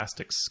some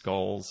plastic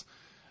skulls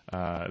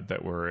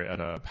that were at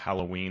a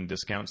Halloween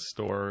discount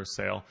store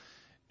sale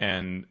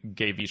and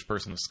gave each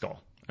person a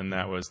skull. And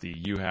that was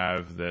you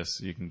have this,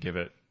 you can give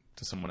it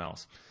to someone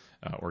else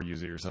or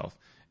use it yourself.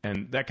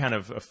 And that kind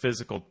of a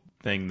physical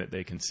thing that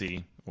they can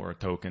see, or a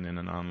token in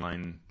an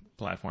online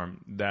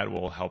platform, that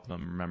will help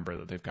them remember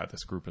that they've got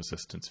this group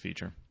assistance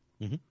feature.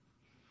 Mm-hmm.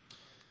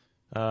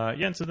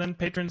 And so then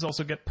patrons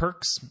also get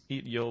perks.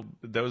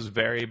 Those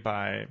vary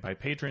by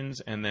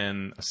patrons, and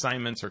then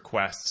assignments or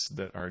quests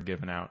that are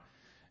given out.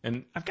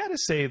 And I've got to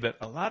say that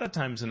a lot of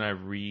times when I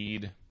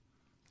read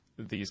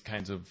these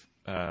kinds of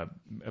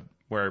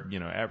where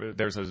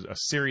there's a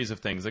series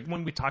of things, like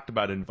when we talked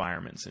about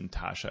environments in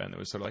Tasha, and it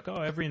was sort of like,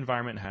 oh, every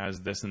environment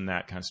has this and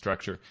that kind of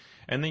structure,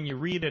 and then you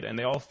read it and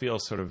they all feel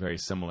sort of very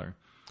similar.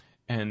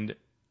 And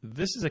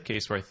this is a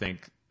case where I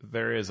think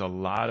there is a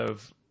lot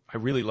of, I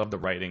really love the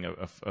writing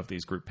of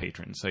these group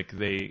patrons. Like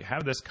they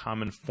have this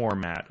common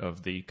format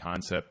of the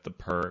concept, the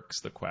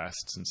perks, the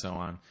quests, and so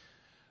on.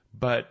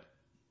 But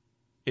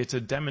it's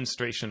a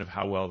demonstration of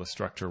how well the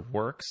structure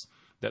works,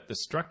 that the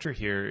structure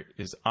here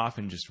is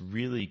often just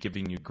really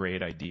giving you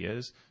great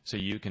ideas so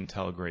you can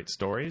tell great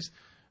stories,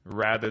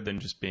 rather than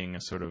just being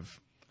a sort of,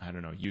 I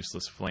don't know,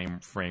 useless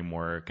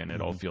framework, and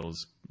it all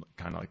feels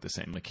kind of like the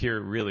same. Like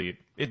here, really,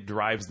 it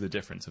drives the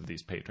difference of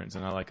these patrons,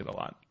 and I like it a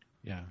lot.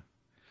 Yeah.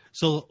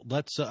 So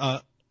let's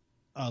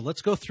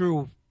go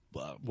through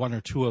one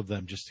or two of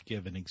them just to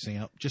give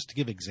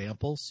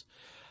examples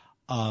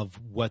of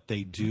what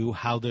they do,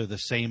 how they're the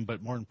same,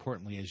 but more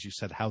importantly, as you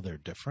said, how they're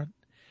different.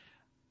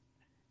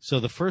 So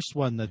the first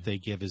one that they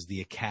give is the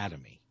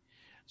Academy.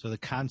 So the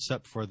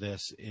concept for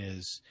this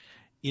is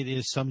it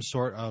is some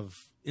sort of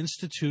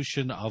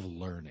institution of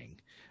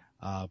learning.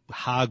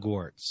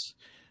 Hogwarts,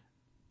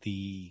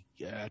 the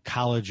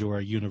college or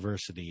a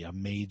university, a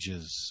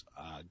mages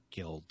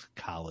guild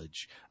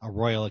college, a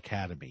royal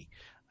academy,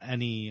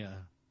 any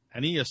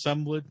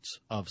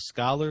assemblage of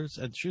scholars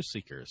and truth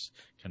seekers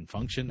can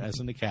function as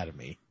an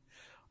academy.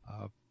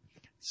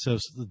 So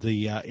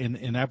the in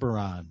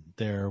Eberron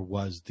there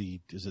was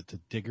is it the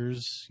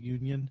Diggers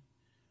Union?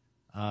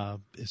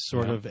 Is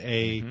sort of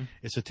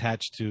it's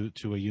attached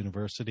to a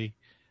university.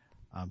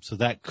 So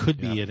that could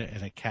be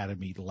an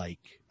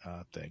academy-like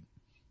thing.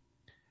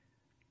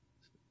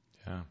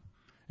 Yeah.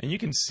 And you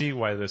can see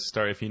why this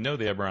started. If you know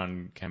the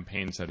Eberron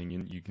campaign setting,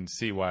 you can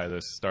see why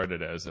this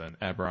started as an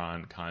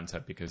Eberron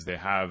concept, because they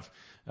have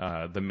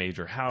the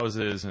major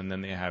houses, and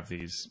then they have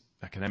these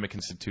academic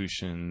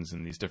institutions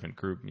and these different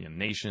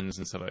nations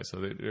and stuff like that.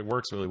 So it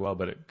works really well,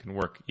 but it can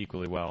work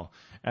equally well,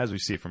 as we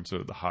see from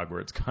sort of the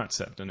Hogwarts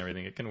concept and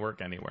everything. It can work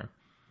anywhere.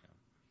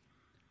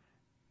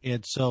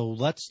 And so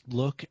let's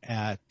look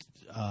at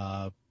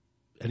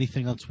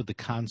anything else with the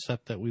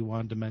concept that we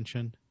wanted to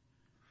mention.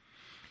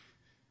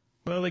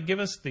 Well, they give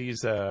us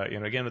these,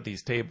 again, with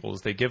these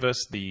tables, they give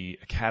us the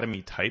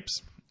academy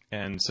types.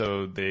 And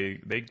so they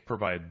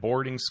provide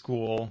boarding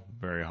school,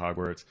 very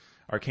Hogwarts,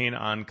 Arcane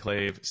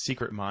Enclave,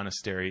 Secret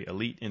Monastery,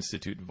 Elite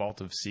Institute, Vault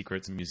of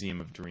Secrets,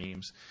 Museum of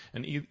Dreams.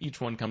 And each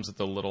one comes with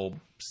a little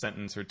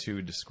sentence or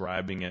two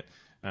describing it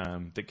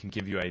that can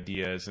give you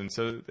ideas. And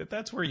so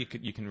that's where you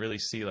can really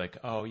see, like,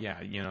 oh, yeah,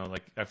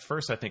 like at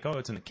first I think, oh,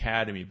 it's an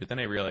academy. But then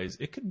I realize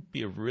it could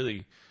be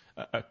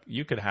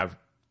you could have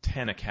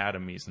 10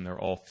 academies, and they're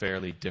all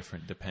fairly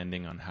different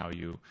depending on how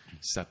you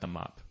set them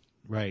up.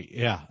 Right,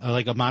 yeah.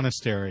 Like a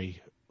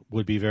monastery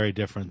would be very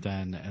different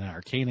than an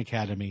arcane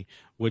academy,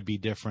 would be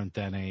different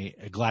than a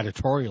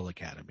gladiatorial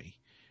academy.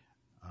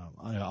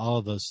 All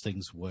of those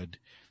things would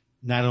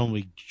not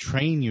only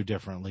train you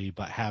differently,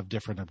 but have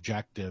different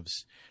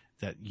objectives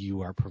that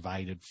you are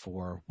provided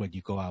for when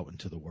you go out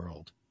into the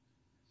world.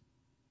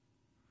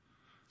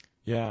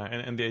 Yeah,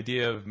 and the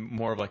idea of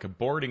more of like a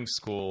boarding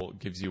school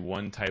gives you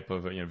one type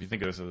of, if you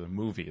think of this as a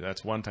movie,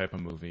 that's one type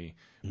of movie.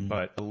 Mm-hmm.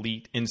 But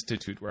Elite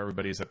Institute, where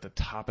everybody's at the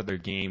top of their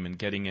game and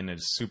getting in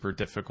is super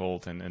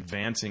difficult and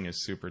advancing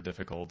is super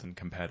difficult and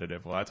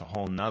competitive, well, that's a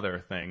whole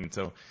nother thing.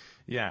 So,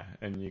 yeah,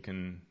 and you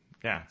can,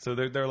 so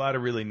there are a lot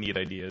of really neat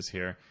ideas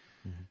here.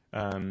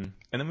 Mm-hmm. And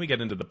then we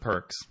get into the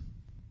perks.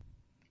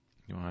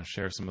 You want to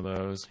share some of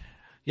those?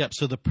 Yep,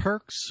 so the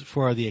perks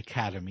for the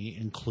academy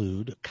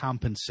include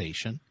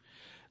compensation.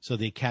 So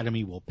the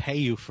academy will pay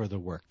you for the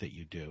work that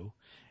you do,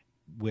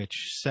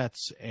 which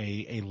sets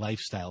a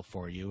lifestyle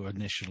for you,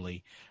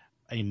 initially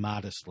a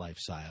modest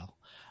lifestyle.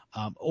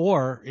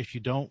 Or if you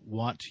don't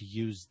want to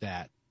use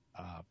that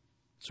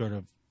sort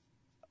of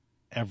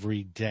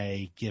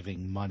everyday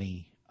giving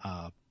money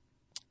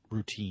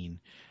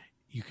routine,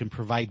 you can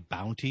provide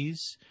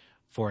bounties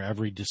for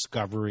every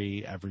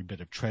discovery, every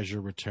bit of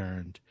treasure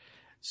returned.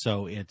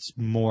 So it's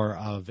more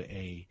of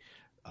a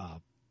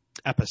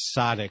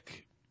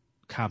episodic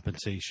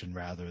compensation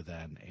rather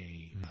than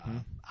a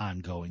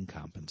ongoing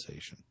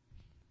compensation.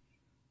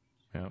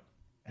 Yeah.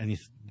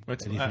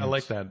 I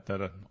like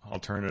that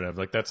alternative.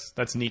 Like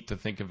that's neat to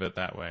think of it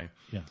that way.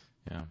 Yeah.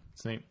 Yeah.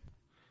 It's neat.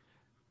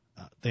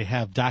 They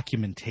have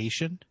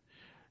documentation.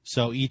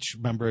 So each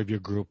member of your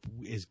group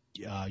is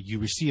you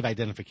receive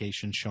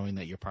identification showing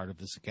that you're part of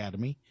this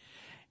academy.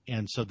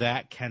 And so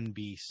that can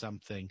be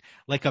something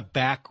like a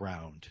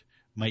background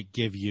might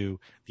give you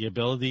the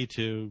ability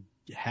to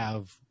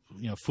have,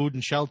 food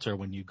and shelter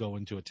when you go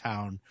into a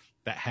town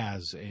that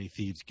has a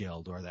thieves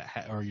guild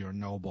or you're a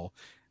noble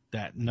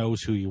that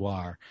knows who you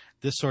are.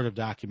 This sort of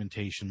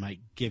documentation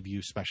might give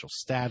you special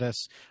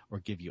status or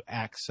give you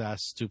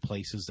access to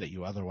places that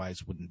you otherwise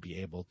wouldn't be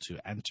able to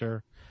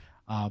enter.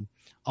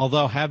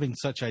 Although having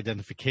such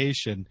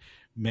identification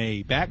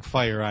may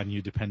backfire on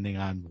you depending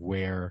on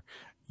where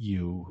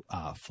you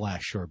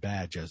flash your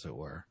badge, as it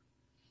were.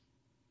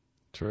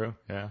 True,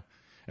 yeah.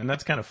 And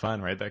that's kind of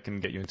fun, right? That can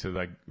get you into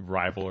like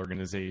rival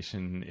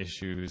organization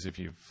issues if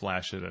you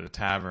flash it at a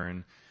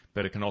tavern.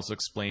 But it can also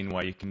explain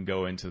why you can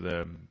go into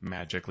the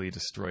magically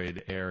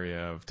destroyed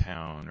area of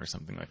town or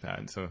something like that.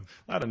 And so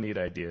a lot of neat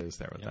ideas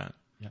there with that.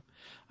 Yeah.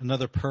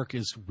 Another perk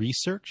is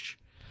research.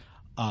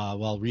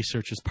 While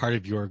research is part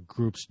of your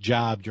group's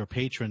job, your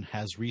patron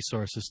has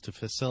resources to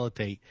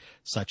facilitate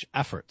such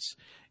efforts.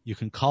 You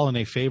can call in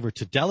a favor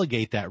to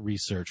delegate that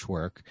research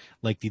work,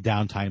 like the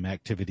downtime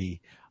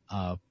activity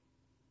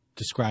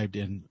described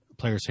in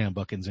Player's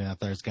Handbook and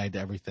Xanathar's Guide to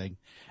Everything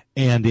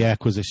and the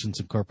Acquisitions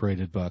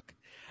Incorporated book,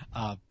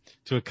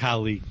 to a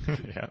colleague,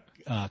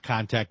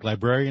 contact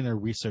librarian or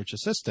research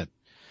assistant.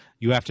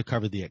 You have to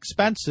cover the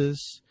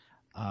expenses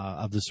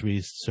of this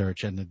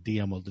research, and the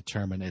DM will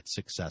determine its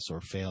success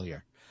or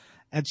failure.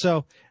 And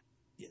so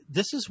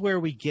this is where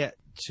we get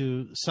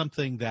to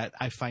something that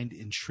I find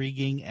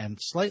intriguing and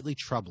slightly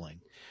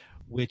troubling,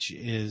 which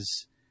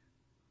is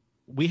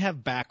we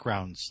have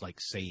backgrounds like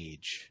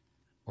Sage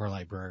or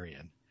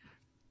Librarian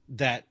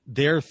that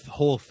their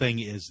whole thing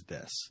is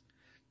this.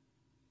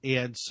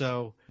 And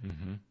so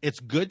it's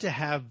good to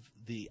have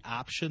the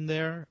option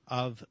there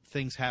of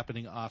things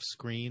happening off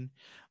screen,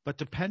 but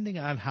depending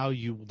on how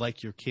you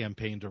like your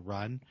campaign to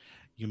run,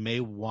 you may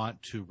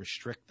want to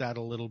restrict that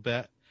a little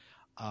bit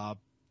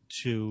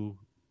to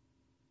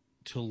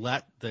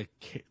let the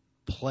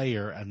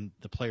player and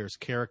the player's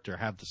character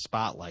have the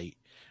spotlight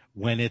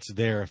when it's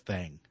their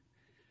thing,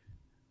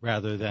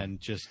 rather than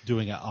just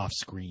doing it off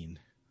screen.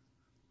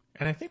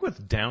 And I think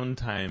with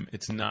downtime,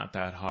 it's not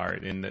that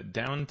hard. In that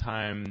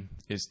downtime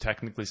is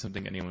technically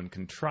something anyone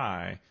can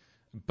try.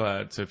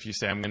 But so if you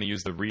say, I'm going to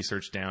use the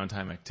research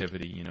downtime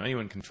activity,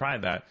 anyone can try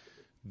that.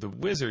 The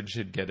wizard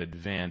should get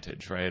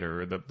advantage, right?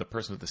 Or the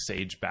person with the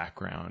sage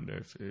background.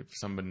 If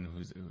someone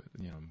who's,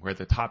 where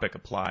the topic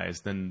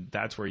applies, then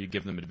that's where you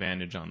give them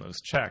advantage on those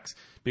checks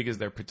because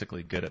they're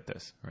particularly good at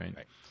this, right?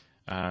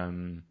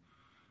 And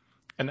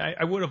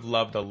I would have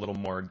loved a little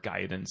more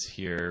guidance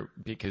here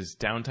because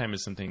downtime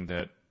is something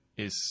that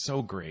is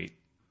so great,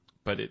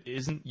 but it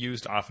isn't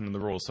used often in the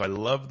rules. So I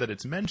love that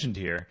it's mentioned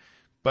here,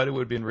 but it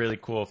would have been really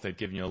cool if they'd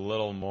given you a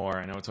little more.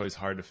 I know it's always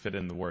hard to fit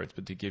in the words,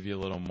 but to give you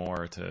a little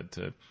more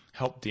to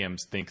help DMs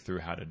think through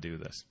how to do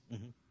this.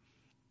 Mm-hmm.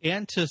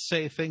 And to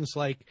say things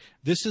like,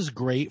 this is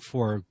great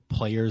for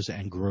players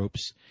and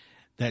groups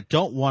that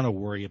don't want to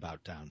worry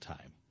about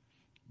downtime.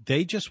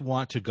 They just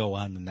want to go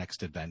on the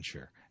next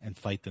adventure and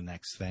fight the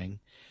next thing.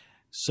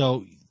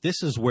 So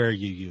this is where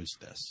you use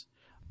this.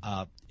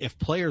 If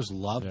players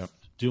love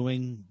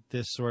doing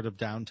this sort of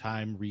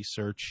downtime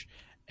research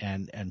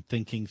and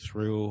thinking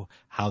through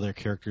how their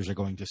characters are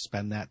going to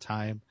spend that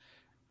time,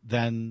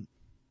 then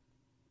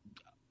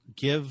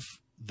give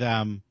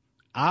them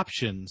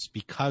options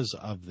because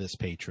of this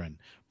patron,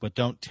 but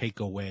don't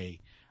take away,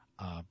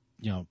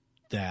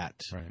 that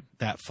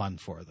fun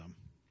for them.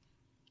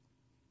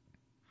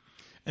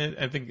 And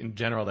I think in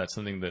general, that's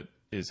something that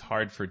is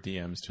hard for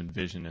DMs to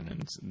envision,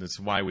 and that's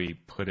why we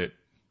put it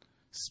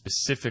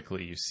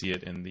specifically. You see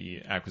it in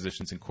the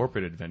Acquisitions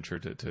Incorporated adventure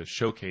to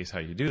showcase how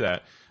you do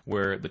that,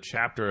 where the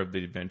chapter of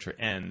the adventure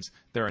ends.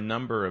 There are a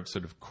number of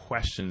sort of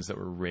questions that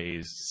were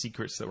raised,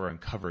 secrets that were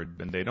uncovered,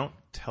 and they don't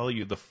tell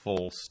you the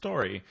full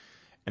story.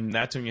 And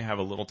that's when you have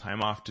a little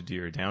time off to do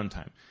your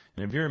downtime.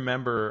 And if you're a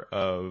member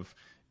of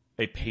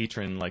a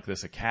patron like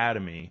this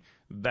academy,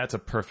 that's a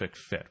perfect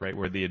fit, right?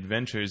 Where the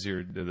adventures,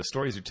 the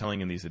stories you're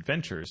telling in these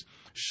adventures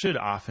should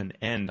often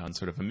end on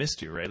sort of a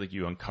mystery, right? Like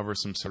you uncover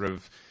some sort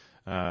of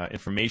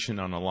information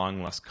on a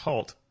long lost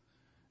cult.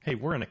 Hey,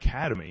 we're an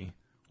academy.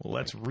 Well,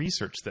 let's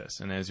research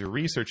this. And as you're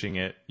researching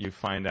it, you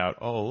find out,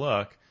 oh,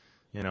 look,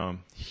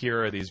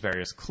 here are these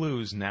various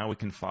clues. Now we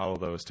can follow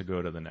those to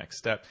go to the next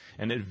step.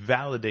 And it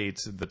validates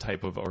the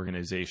type of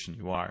organization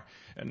you are.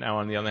 And now,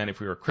 on the other hand, if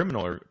we were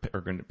criminal or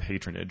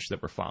patronage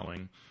that we're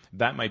following,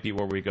 that might be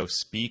where we go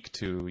speak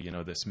to,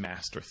 this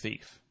master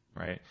thief,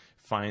 right?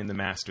 Find the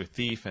master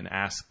thief and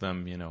ask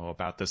them,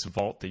 about this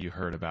vault that you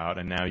heard about.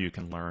 And now you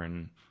can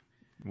learn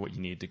what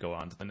you need to go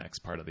on to the next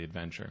part of the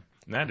adventure.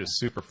 And that is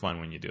super fun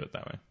when you do it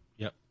that way.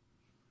 Yep.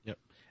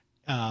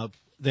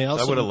 They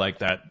also I would have liked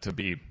that to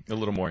be a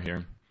little more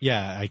here.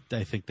 Yeah,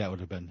 I think that would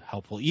have been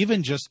helpful.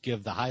 Even just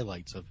give the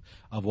highlights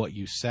of what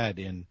you said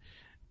in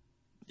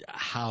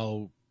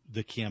how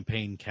the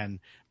campaign can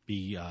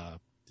be.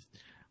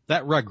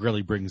 That rug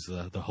really brings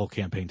the whole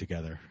campaign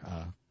together.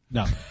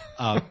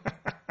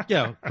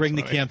 Bring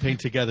the campaign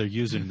together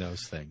using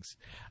those things.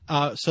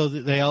 So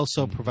they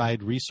also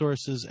provide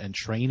resources and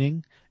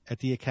training at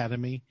the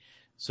academy,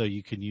 so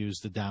you can use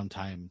the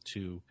downtime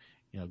to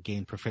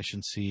gain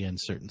proficiency in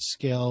certain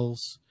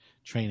skills,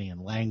 training in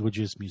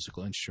languages,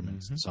 musical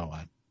instruments, and so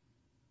on.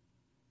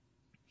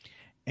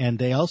 And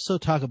they also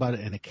talk about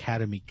an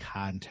academy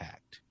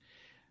contact.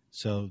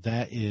 So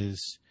that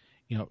is,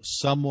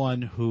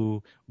 someone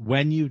who,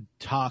 when you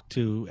talk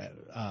to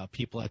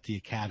people at the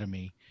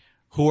academy,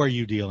 who are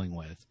you dealing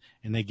with?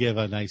 And they give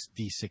a nice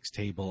D6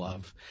 table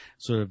of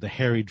sort of the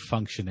harried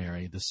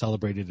functionary, the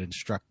celebrated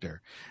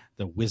instructor,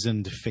 the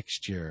wizened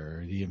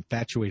fixture, the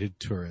infatuated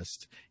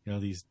tourist.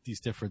 These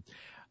different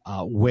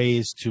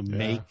ways to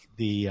make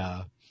the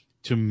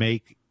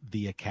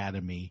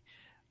academy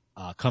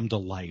come to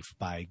life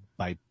by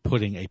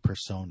putting a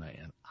persona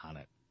on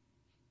it.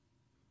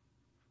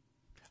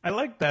 I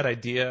like that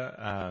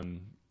idea.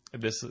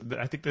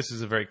 I think this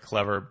is a very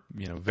clever,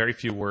 very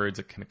few words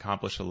that can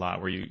accomplish a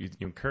lot, where you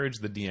encourage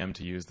the DM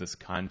to use this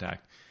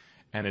contact.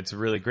 And it's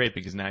really great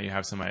because now you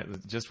have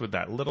just with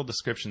that little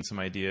description, some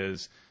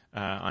ideas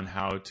on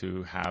how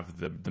to have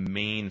the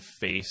main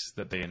face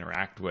that they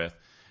interact with.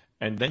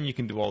 And then you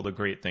can do all the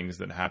great things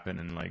that happen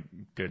in like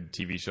good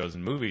TV shows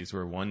and movies,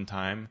 where one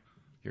time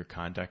your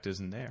contact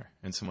isn't there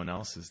and someone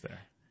else is there.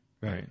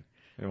 Right.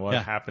 And what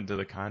happened to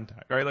the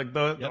contact? Right, like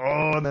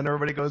and then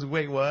everybody goes,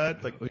 "Wait,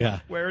 what? Like,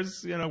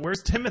 where's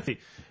Timothy?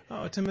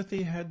 Oh,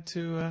 Timothy had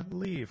to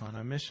leave on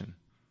a mission."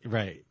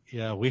 Right.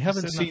 Yeah, we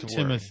haven't seen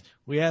Timothy.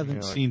 We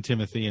haven't seen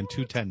Timothy in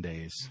 10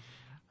 days.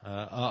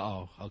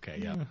 Okay.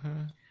 Yeah.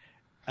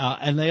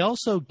 And they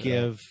also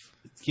give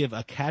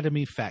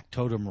Academy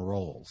Factotum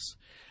roles.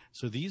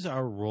 So these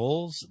are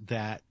roles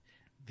that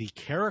the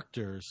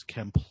characters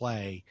can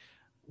play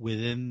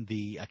within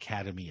the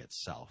academy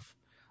itself.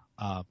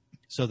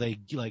 So they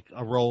like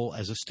a role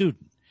as a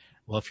student.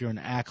 Well, if you're an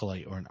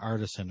acolyte or an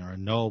artisan or a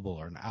noble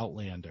or an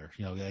outlander,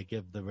 they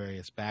give the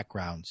various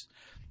backgrounds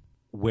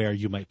where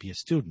you might be a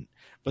student.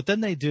 But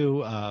then they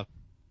do,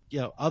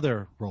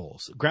 other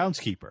roles: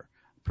 groundskeeper,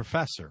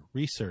 professor,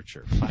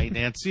 researcher,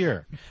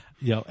 financier,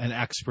 an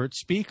expert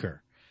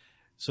speaker.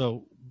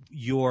 So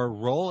your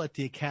role at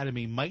the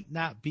academy might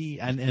not be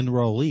an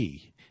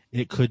enrollee.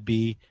 It could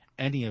be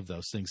any of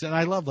those things. And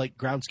I love like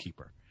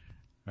groundskeeper,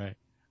 right?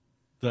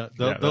 The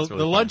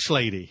really lunch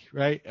lady,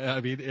 right?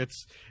 I mean,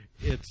 it's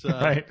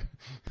right.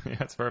 Yeah,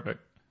 it's perfect.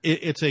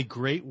 It's a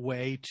great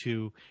way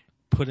to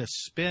put a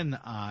spin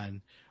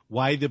on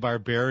why the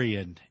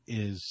barbarian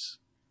is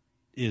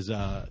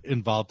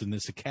involved in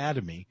this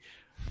academy.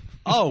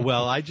 Oh,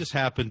 well, I just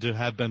happen to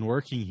have been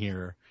working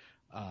here,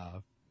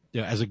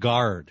 as a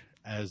guard,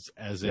 as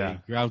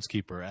a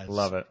groundskeeper.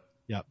 Love it.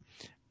 Yep.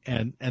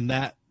 And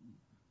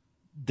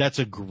that's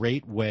a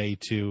great way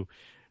to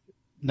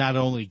not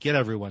only get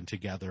everyone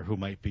together who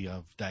might be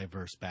of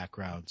diverse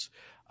backgrounds,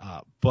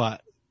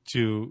 but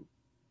to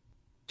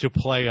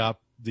play up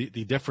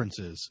the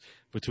differences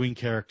between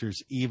characters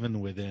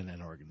even within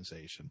an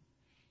organization.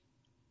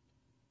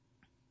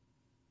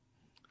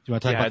 Do you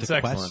want to talk about the quest? Yeah,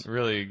 it's excellent.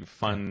 Really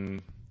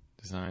fun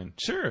design.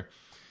 Sure.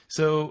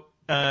 So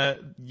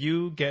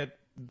you get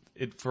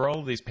it for all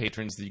of these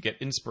patrons. You get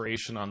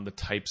inspiration on the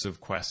types of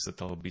quests that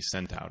they'll be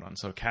sent out on.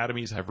 So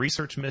academies have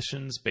research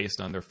missions based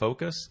on their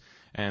focus,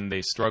 and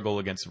they struggle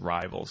against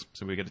rivals.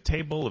 So we get a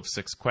table of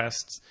 6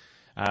 quests.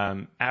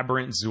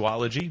 Aberrant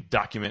zoology: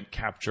 document,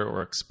 capture,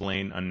 or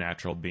explain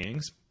unnatural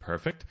beings.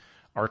 Perfect.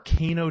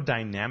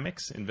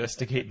 Arcanodynamics: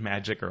 investigate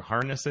magic or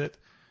harness it.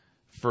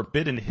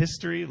 Forbidden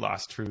history: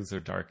 lost truths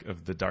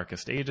of the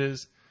darkest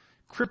ages.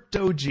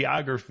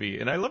 Cryptogeography,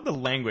 and I love the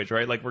language,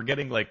 right? Like we're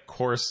getting like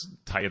course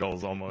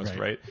titles almost,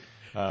 right?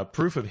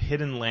 Proof of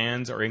hidden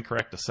lands or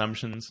incorrect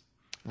assumptions.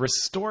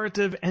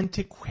 Restorative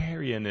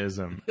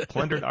antiquarianism: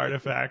 plundered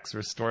artifacts,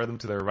 restore them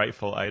to their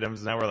rightful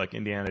items. Now we're like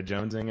Indiana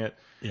Jonesing it.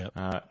 Yep.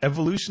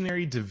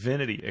 Evolutionary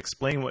divinity: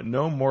 explain what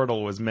no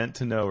mortal was meant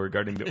to know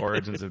regarding the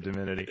origins of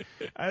divinity.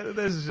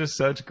 This is just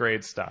such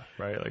great stuff,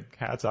 right? Like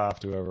hats off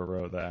to whoever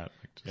wrote that.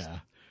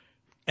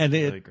 And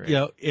really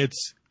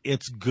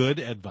it's good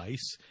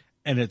advice,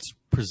 and it's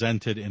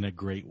presented in a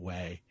great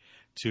way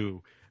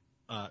to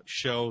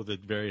show the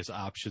various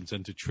options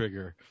and to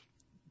trigger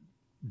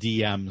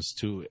DMs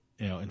to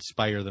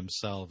inspire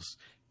themselves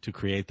to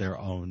create their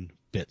own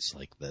bits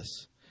like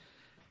this.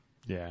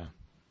 Yeah,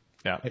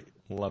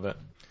 love it.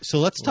 So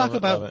let's talk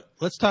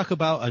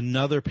about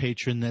another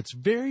patron that's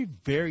very,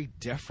 very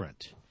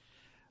different,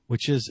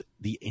 which is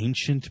the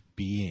Ancient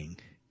Being.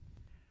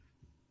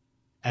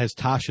 as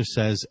Tasha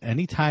says,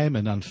 anytime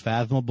an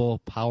unfathomable,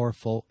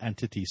 powerful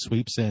entity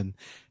sweeps in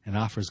and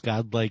offers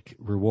godlike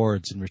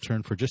rewards in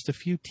return for just a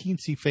few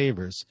teensy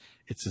favors,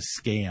 it's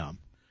a scam.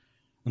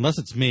 Unless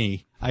it's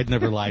me, I'd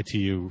never lie to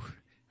you,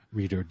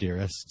 reader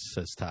dearest,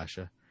 says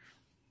Tasha.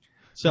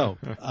 So,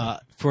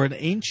 for an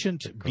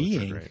ancient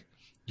being,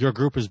 your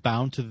group is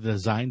bound to the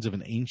designs of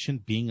an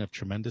ancient being of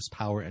tremendous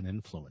power and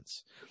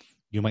influence.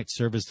 You might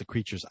serve as the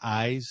creature's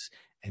eyes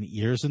and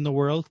ears in the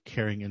world,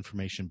 carrying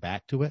information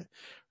back to it,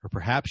 or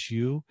perhaps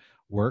you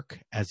work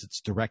as its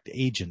direct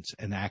agents,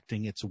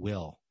 enacting its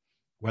will.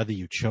 Whether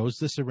you chose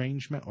this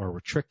arrangement or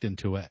were tricked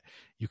into it,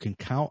 you can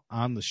count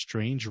on the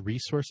strange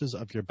resources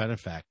of your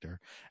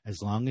benefactor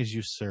as long as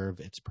you serve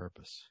its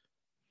purpose.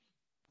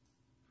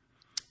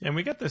 And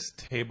we got this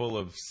table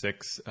of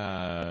 6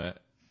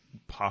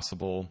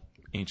 possible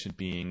ancient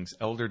beings: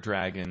 Elder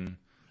Dragon,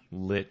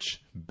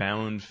 Lich,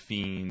 Bound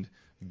Fiend,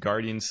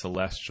 Guardian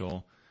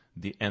Celestial,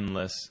 the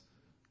Endless,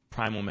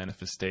 Primal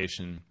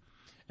Manifestation.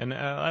 And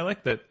I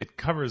like that it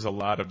covers a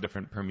lot of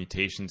different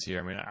permutations here.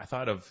 I mean, I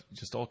thought of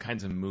just all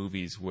kinds of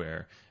movies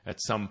where at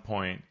some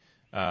point,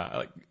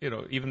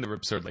 even the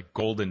absurd, like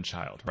Golden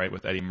Child, right,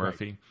 with Eddie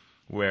Murphy,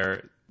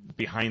 where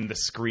behind the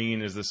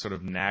screen is this sort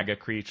of Naga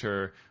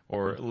creature,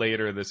 or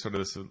later this sort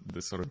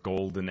of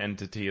golden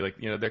entity. Like,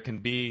 it can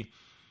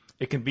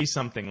be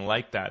something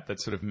like that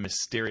that's sort of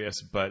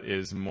mysterious, but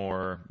is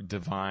more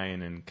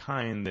divine and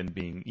kind than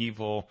being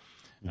evil.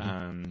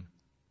 Mm-hmm.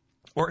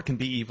 Or it can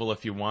be evil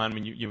if you want. I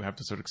mean, you have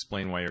to sort of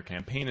explain why your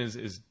campaign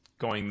is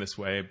going this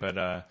way,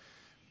 but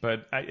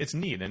it's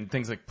neat. And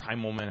things like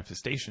Primal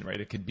Manifestation,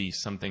 right? It could be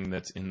something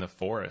that's in the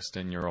forest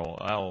and you're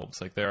all elves.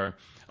 Like, there are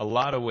a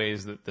lot of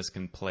ways that this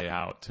can play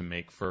out to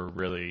make for a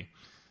really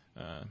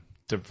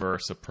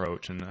diverse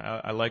approach. And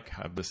I like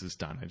how this is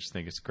done. I just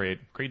think it's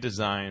great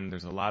design.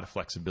 There's a lot of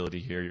flexibility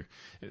here.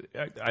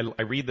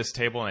 I read this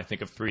table and I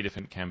think of 3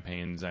 different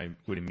campaigns I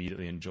would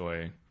immediately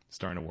enjoy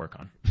starting to work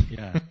on.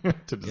 Yeah.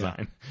 To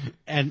design.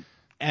 Yeah.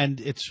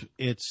 And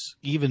it's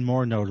even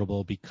more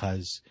notable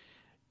because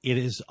it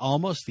is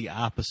almost the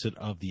opposite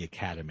of the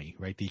Academy,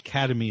 right? The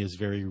Academy is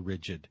very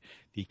rigid.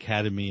 The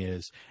Academy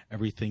is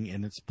everything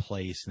in its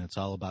place, and it's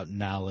all about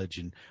knowledge,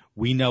 and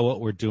we know what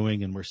we're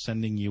doing, and we're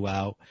sending you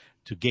out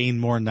to gain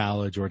more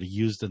knowledge or to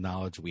use the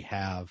knowledge we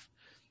have.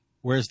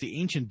 Whereas the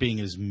ancient being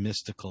is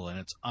mystical and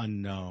it's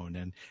unknown,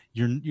 and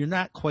you're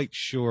not quite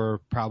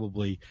sure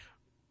probably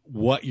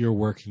what you're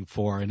working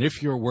for, and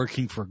if you're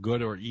working for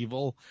good or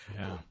evil,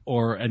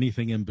 or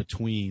anything in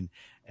between.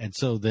 And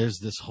so there's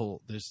this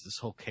whole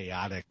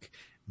chaotic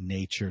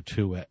nature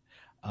to it.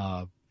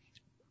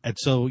 And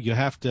so you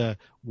have to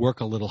work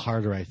a little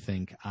harder, I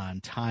think,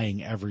 on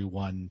tying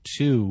everyone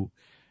to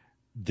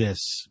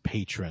this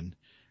patron,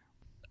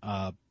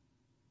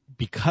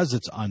 because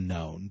it's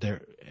unknown.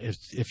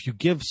 If you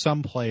give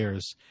some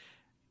players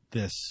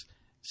this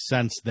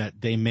sense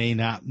that they may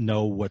not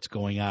know what's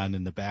going on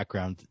in the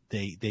background,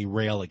 they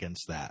rail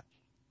against that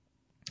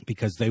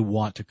because they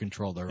want to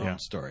control their own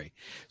story.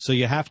 So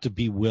you have to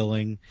be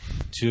willing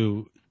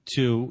to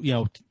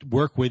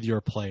work with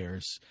your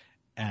players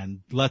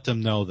and let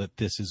them know that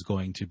this is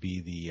going to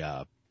be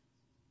the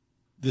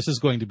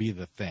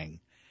thing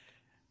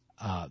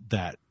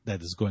that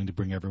is going to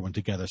bring everyone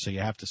together. So you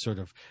have to sort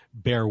of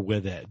bear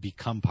with it,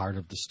 become part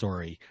of the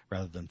story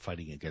rather than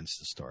fighting against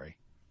the story.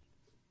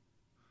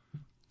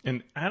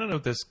 And I don't know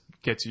if this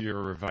gets you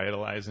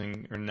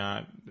revitalizing or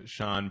not,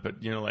 Sean, but,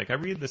 I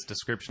read this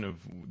description of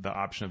the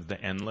option of the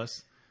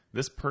Endless.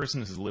 This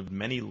person has lived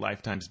many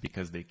lifetimes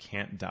because they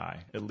can't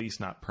die, at least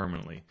not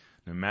permanently.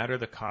 No matter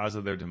the cause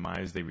of their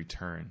demise, they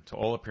return. To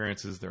all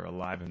appearances, they're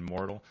alive and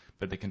mortal,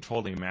 but they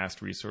control the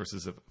amassed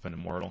resources of an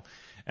immortal.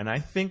 And I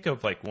think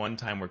of, one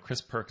time where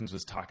Chris Perkins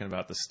was talking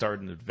about the start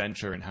of an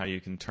adventure and how you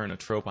can turn a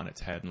trope on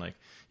its head. And,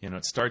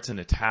 it starts in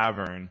a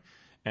tavern,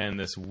 and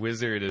this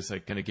wizard is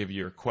going to give you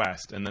your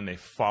quest, and then they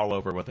fall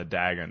over with a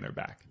dagger in their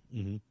back.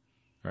 Mm-hmm.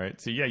 Right?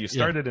 So you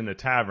started in a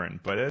tavern,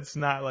 but it's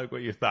not like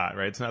what you thought,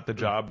 right? It's not the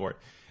job board.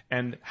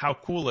 And how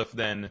cool if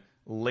then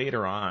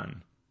later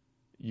on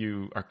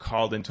you are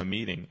called into a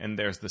meeting and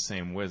there's the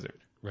same wizard.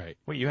 Right.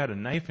 Wait, you had a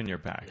knife in your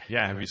back.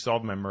 Yeah. Have you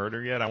solved my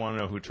murder yet? I want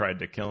to know who tried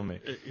to kill me.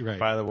 Right.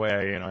 By the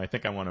way, I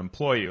think I want to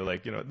employ you.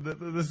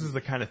 This is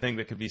the kind of thing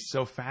that could be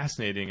so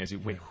fascinating as you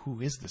wait,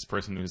 who is this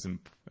person who's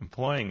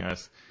employing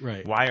us?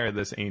 Right. Why are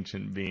this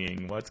ancient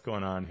being? What's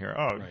going on here?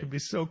 Oh, it could be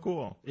so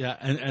cool. Yeah.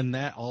 And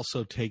that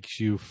also takes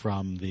you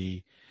from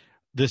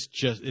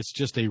it's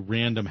just a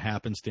random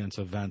happenstance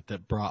event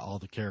that brought all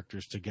the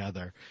characters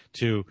together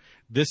to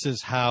this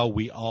is how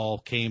we all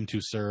came to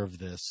serve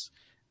this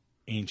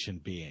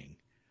ancient being.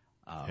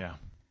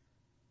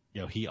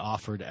 He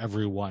offered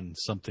everyone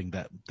something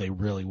that they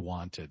really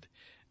wanted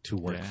to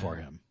work for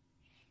him.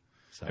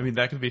 So. I mean,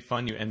 that could be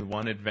fun. You end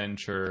one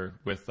adventure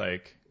with a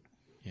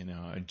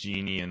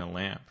genie and a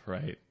lamp,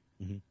 right?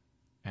 Mm-hmm.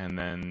 And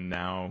then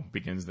now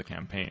begins the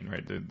campaign,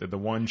 right? The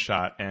one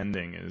shot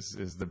ending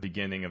is the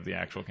beginning of the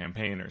actual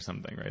campaign or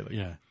something,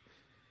 right?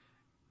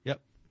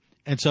 Yep.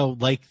 And so,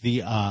 like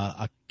the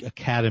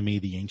Academy,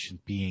 the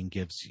ancient being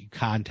gives you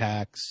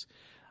contacts,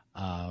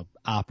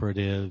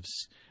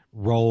 operatives,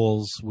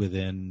 roles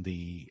within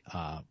the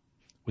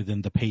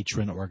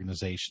patron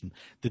organization,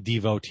 the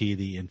devotee,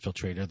 the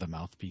infiltrator, the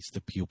mouthpiece,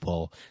 the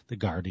pupil, the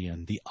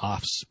guardian, the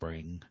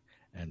offspring,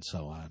 and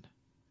so on.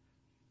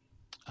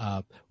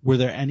 Were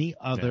there any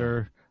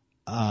other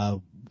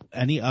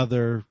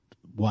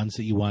ones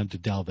that you wanted to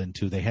delve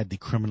into? They had the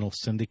criminal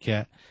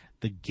syndicate,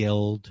 the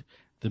guild,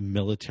 the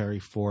military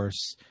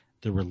force,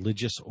 the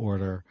religious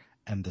order,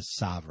 and the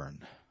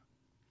sovereign.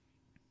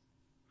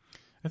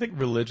 I think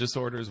religious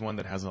order is one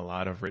that has a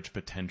lot of rich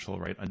potential,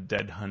 right?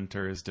 Undead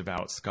hunters,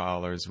 devout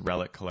scholars,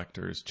 relic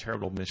collectors,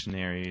 charitable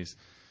missionaries,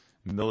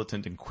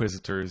 militant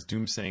inquisitors,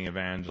 doomsaying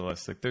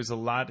evangelists. Like, there's a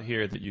lot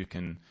here that you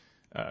can.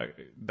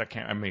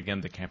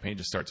 Again, the campaign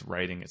just starts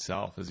writing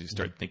itself as you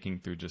start thinking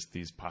through just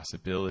these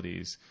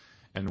possibilities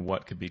and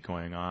what could be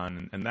going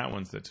on, and that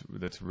one's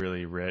that's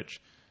really rich.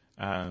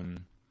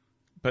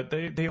 But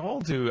they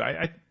all do.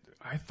 I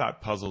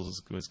thought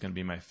puzzles was going to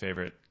be my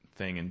favorite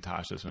thing in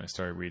Tasha's when I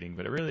started reading,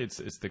 but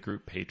it's the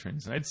group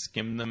patrons, and I'd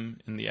skimmed them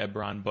in the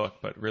Eberron book,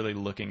 but really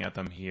looking at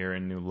them here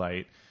in new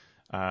light,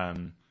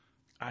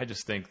 I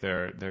just think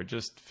they're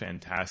just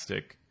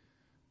fantastic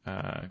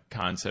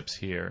concepts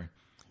here.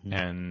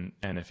 And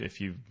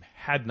if you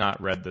had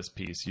not read this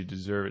piece, you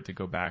deserve it to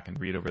go back and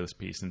read over this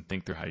piece and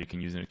think through how you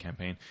can use it in a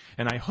campaign.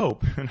 And I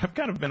hope, and I've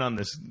kind of been on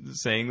this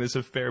saying this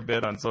a fair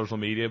bit on social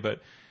media,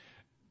 but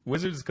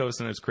Wizards of the Coast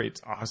sometimes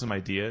creates awesome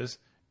ideas,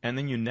 and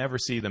then you never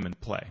see them in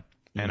play.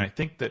 Mm-hmm. And I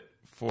think that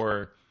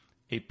for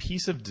a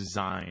piece of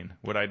design,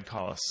 what I'd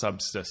call a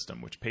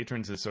subsystem, which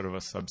Patrons is sort of a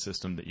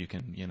subsystem that you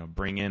can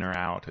bring in or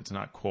out. It's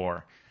not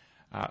core.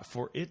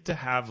 For it to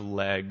have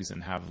legs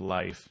and have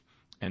life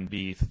and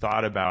be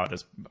thought about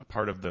as a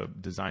part of the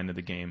design of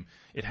the game,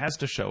 it has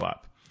to show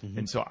up. Mm-hmm.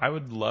 And so I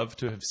would love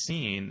to have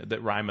seen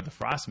that Rima the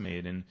Frost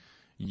Maiden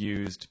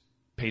used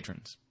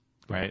patrons,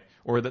 right?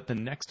 Or that the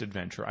next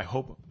adventure, I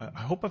hope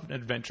an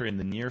adventure in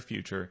the near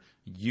future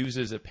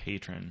uses a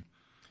patron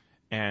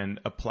and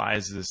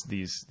applies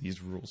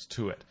these rules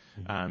to it,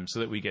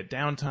 so that we get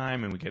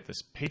downtime and we get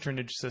this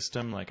patronage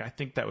system. Like, I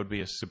think that would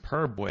be a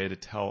superb way to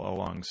tell a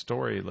long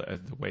story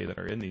the way that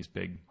are in these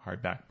big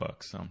hardback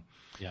books. So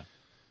yeah.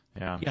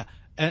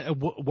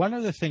 And one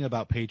other thing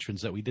about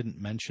patrons that we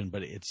didn't mention,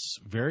 but it's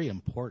very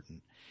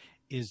important,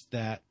 is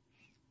that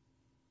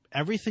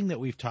everything that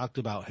we've talked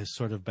about has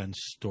sort of been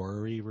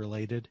story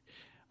related,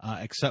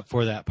 except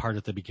for that part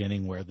at the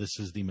beginning where this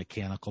is the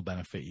mechanical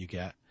benefit you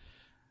get.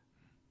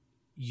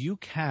 You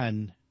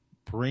can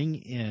bring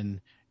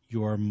in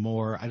your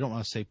more, I don't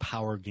want to say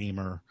power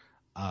gamer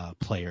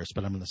players,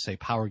 but I'm going to say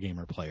power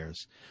gamer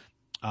players.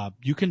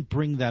 You can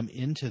bring them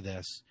into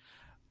this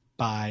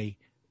by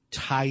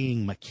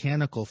tying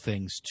mechanical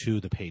things to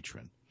the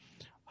patron.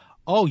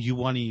 Oh, you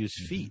want to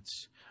use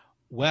feats.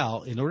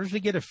 Well, in order to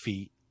get a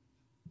feat,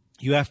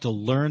 you have to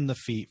learn the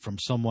feat from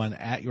someone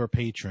at your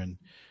patron,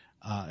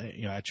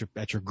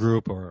 at your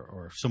group,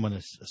 or someone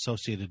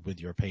associated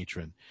with your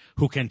patron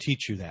who can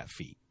teach you that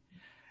feat.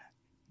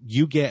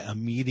 You get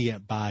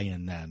immediate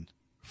buy-in then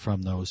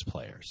from those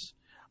players.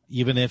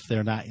 Even if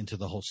they're not into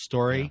the whole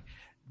story,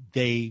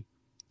 they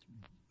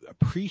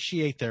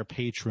appreciate their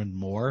patron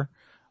more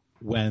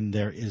when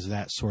there is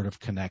that sort of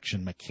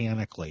connection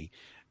mechanically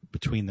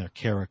between their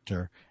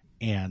character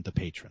and the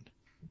patron.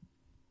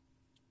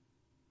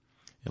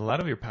 A lot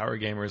of your power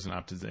gamers and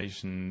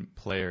optimization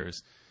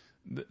players,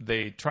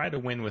 they try to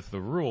win with the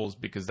rules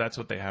because that's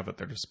what they have at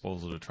their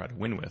disposal to try to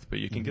win with. But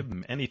you can give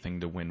them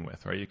anything to win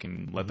with, right? You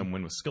can let them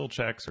win with skill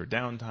checks or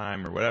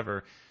downtime or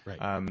whatever. Right.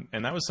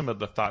 And that was some of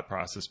the thought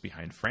process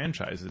behind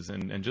franchises.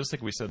 And just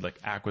like we said, like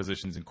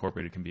Acquisitions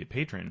Incorporated can be a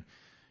patron.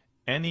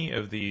 Any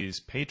of these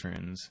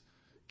patrons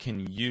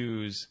can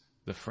use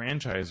the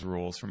franchise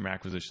rules from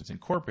Acquisitions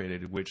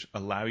Incorporated, which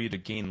allow you to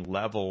gain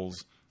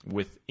levels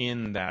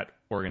within that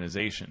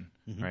organization,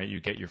 right?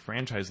 You get your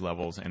franchise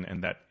levels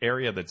and that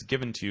area that's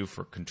given to you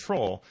for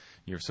control,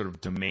 your sort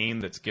of domain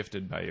that's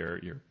gifted by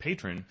your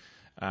patron.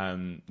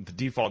 The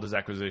default is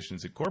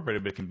Acquisitions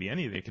Incorporated, but it can be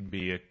anything. It can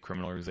be a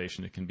criminal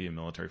organization. It can be a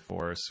military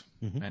force,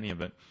 any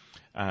of it.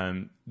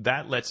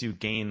 That lets you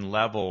gain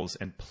levels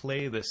and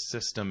play this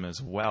system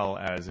as well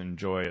as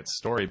enjoy its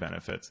story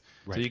benefits.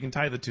 Right. So you can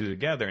tie the two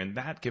together, and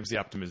that gives the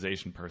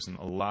optimization person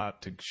a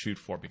lot to shoot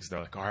for because they're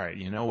like, all right,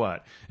 you know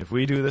what? If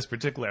we do this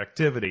particular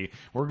activity,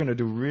 we're going to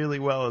do really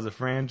well as a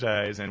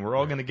franchise, and we're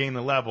all going to gain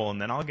the level, and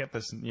then I'll get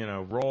this,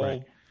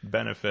 role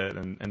benefit.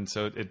 And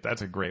so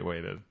that's a great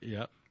way to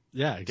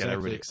exactly. get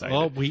everybody excited.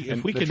 Well,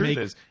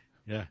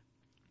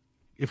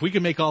 if we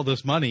can make all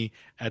this money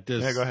at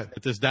this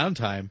at this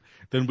downtime,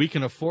 then we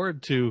can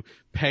afford to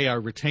pay our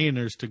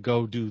retainers to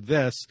go do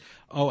this.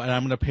 Oh, and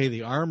I'm going to pay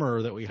the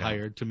armorer that we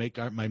hired to make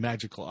my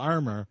magical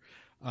armor.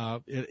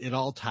 It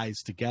all ties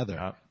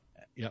together.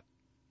 Yep.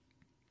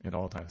 It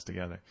all ties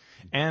together.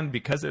 And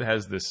because it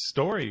has this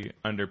story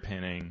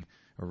underpinning,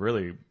 or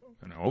really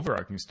an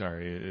overarching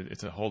story,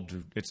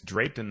 it's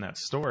draped in that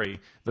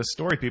story. The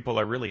story people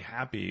are really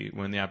happy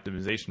when the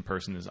optimization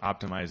person is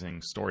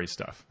optimizing story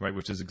stuff, right?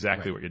 Which is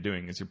exactly what you're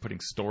doing, is you're putting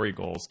story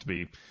goals to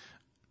be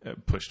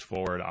pushed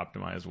forward,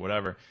 optimized,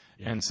 whatever.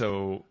 And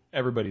so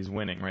everybody's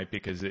winning, right?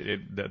 Because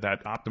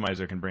that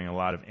optimizer can bring a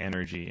lot of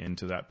energy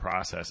into that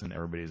process, and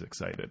everybody's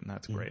excited, and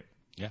that's great.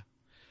 Yeah.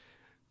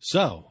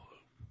 So,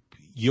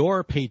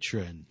 your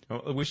patron.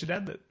 Oh, we should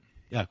add that.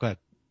 Yeah, go ahead.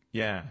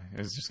 Yeah, I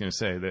was just going to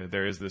say that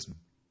there is this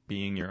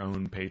being your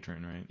own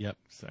patron, right? Yep.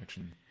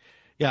 Section.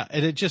 Yeah,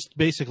 and it just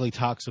basically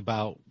talks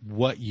about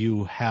what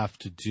you have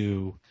to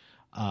do,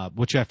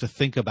 what you have to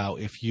think about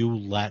if you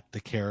let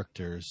the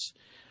characters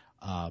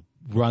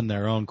run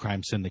their own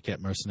crime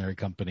syndicate, mercenary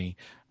company,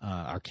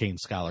 arcane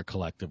scholar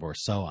collective, or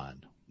so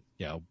on.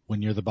 You know,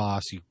 when you're the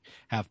boss, you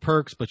have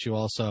perks, but you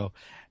also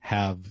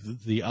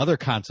have the other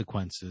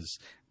consequences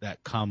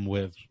that come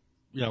with,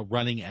 you know,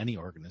 running any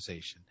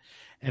organization.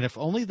 And if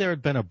only there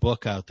had been a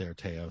book out there,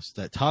 Teos,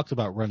 that talked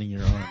about running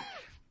your own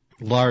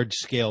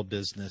large-scale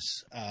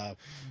business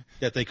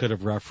that they could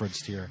have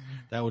referenced here,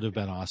 that would have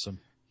been awesome.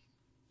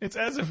 It's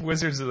as if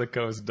Wizards of the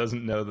Coast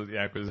doesn't know that the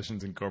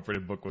Acquisitions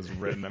Incorporated book was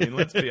written. I mean,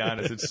 let's be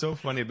honest. It's so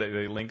funny that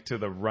they link to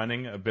the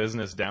running a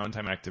business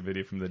downtime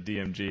activity from the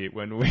DMG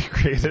when we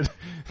created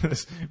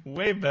this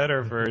way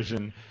better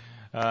version.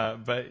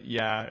 But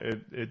yeah,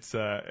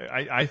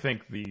 I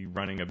think the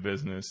running a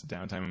business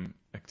downtime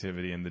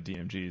activity in the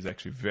DMG is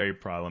actually very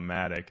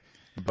problematic.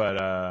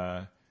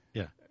 But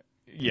yeah,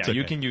 okay.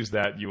 You can use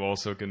that. You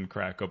also can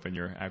crack open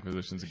your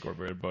Acquisitions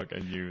Incorporated book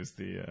and use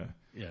the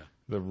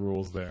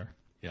rules there.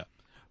 Yeah.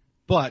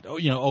 But,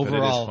 you know,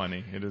 overall. But it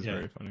is funny. It is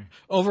very funny.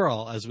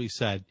 Overall, as we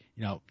said,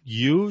 you know,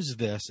 use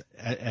this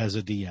as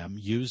a DM.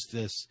 Use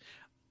this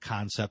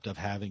concept of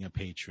having a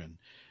patron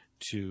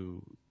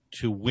to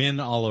win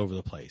all over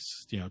the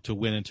place. You know, to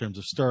win in terms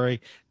of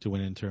story, to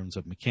win in terms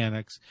of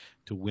mechanics,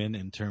 to win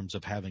in terms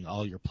of having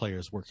all your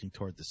players working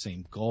toward the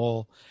same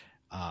goal,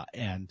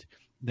 and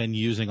then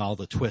using all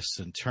the twists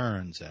and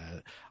turns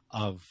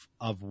of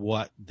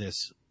what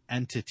this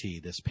entity,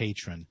 this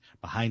patron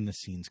behind the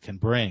scenes can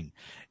bring.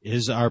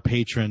 Is our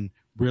patron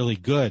really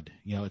good?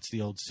 You know, it's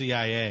the old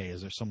CIA.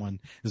 Is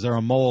there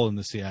a mole in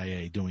the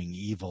CIA doing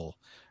evil?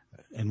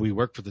 And we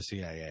work for the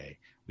CIA.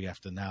 We have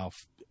to now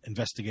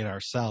investigate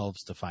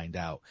ourselves to find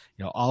out.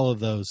 You know, all of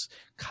those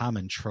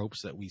common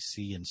tropes that we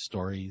see in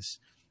stories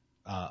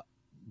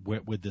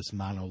with this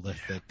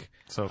monolithic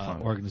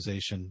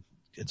organization.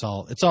 It's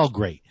all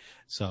great.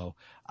 So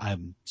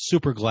I'm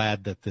super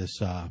glad that this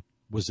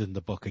was in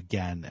the book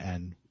again,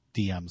 and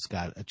DMs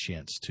got a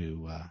chance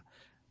to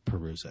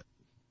peruse it.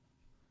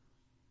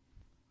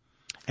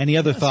 Any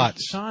other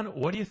thoughts, Sean?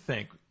 What do you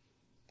think?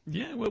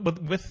 Yeah,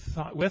 with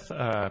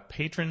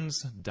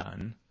patrons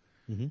done,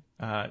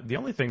 the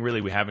only thing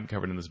really we haven't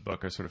covered in this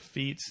book are sort of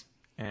feats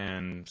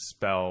and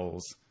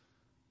spells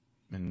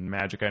and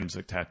magic items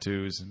like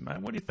tattoos.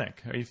 What do you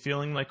think? Are you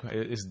feeling like,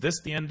 is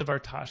this the end of our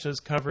Tasha's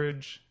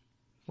coverage?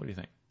 What do you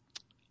think?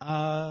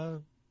 I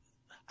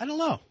don't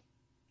know.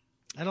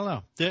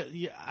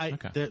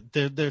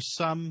 There's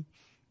some,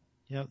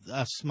 you know,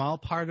 a small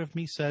part of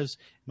me says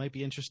it might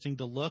be interesting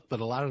to look, but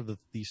a lot of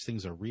these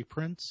things are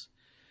reprints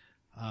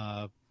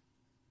as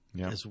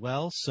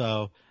well.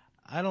 So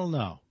I don't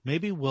know.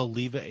 Maybe we'll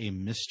leave it a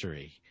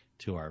mystery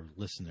to our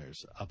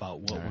listeners about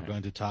what we're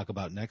going to talk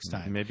about next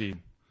time. Maybe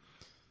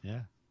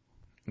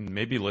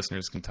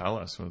listeners can tell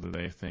us whether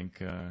they think,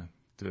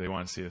 do they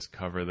want to see us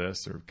cover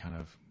this or kind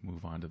of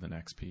move on to the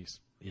next piece?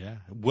 Yeah.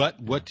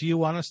 What do you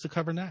want us to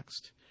cover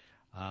next?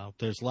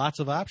 There's lots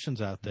of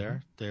options out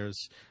there.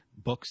 There's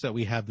books that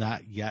we have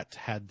not yet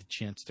had the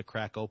chance to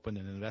crack open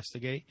and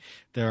investigate.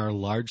 There are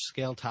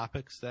large-scale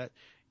topics that,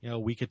 you know,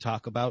 we could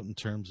talk about in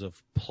terms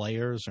of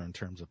players or in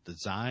terms of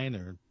design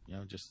or, you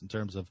know, just in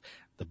terms of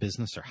the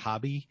business or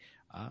hobby.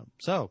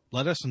 So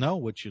let us know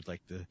what you'd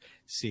like to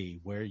see,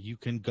 where you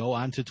can go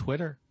onto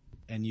Twitter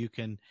and you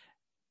can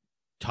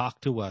talk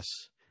to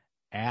us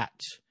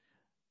at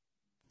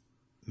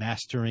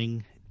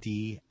Mastering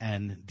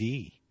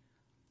DND.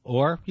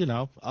 Or, you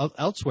know,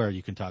 elsewhere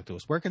you can talk to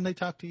us. Where can they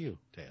talk to you,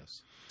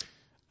 Teos?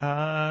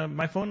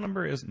 My phone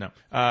number is you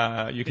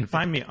can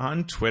find me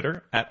on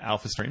Twitter at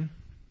AlphaStream,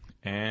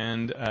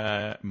 and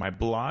my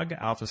blog,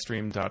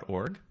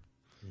 alphastream.org.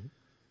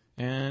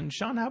 And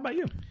Sean, how about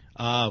you?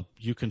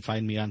 You can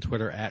find me on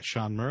Twitter at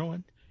Sean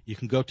Merwin. You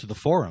can go to the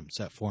forums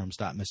at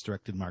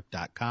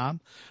forums.misdirectedmark.com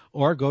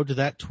or go to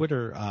that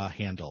Twitter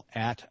handle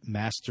at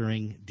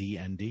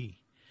MasteringDND.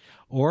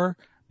 Or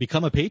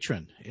become a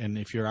patron. And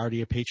if you're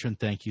already a patron,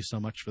 thank you so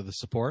much for the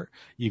support.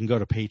 You can go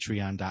to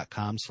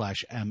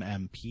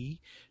patreon.com/MMP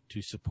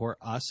to support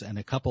us and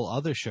a couple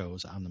other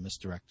shows on the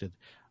Misdirected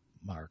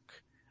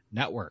Mark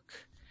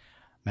Network.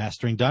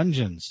 Mastering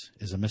Dungeons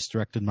is a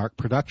Misdirected Mark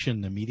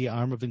production, the media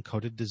arm of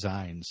Encoded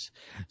Designs.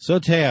 So,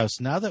 Teos,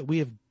 now that we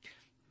have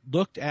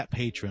looked at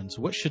patrons,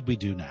 what should we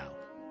do now?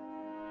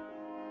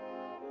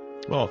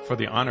 Well, for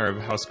the honor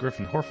of House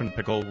Griffin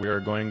Horfenpickle, we are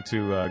going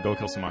to go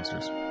kill some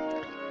monsters.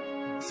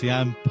 See,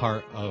 I'm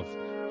part of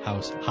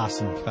House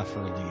Hassan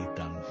Pfefferly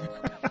Dunn.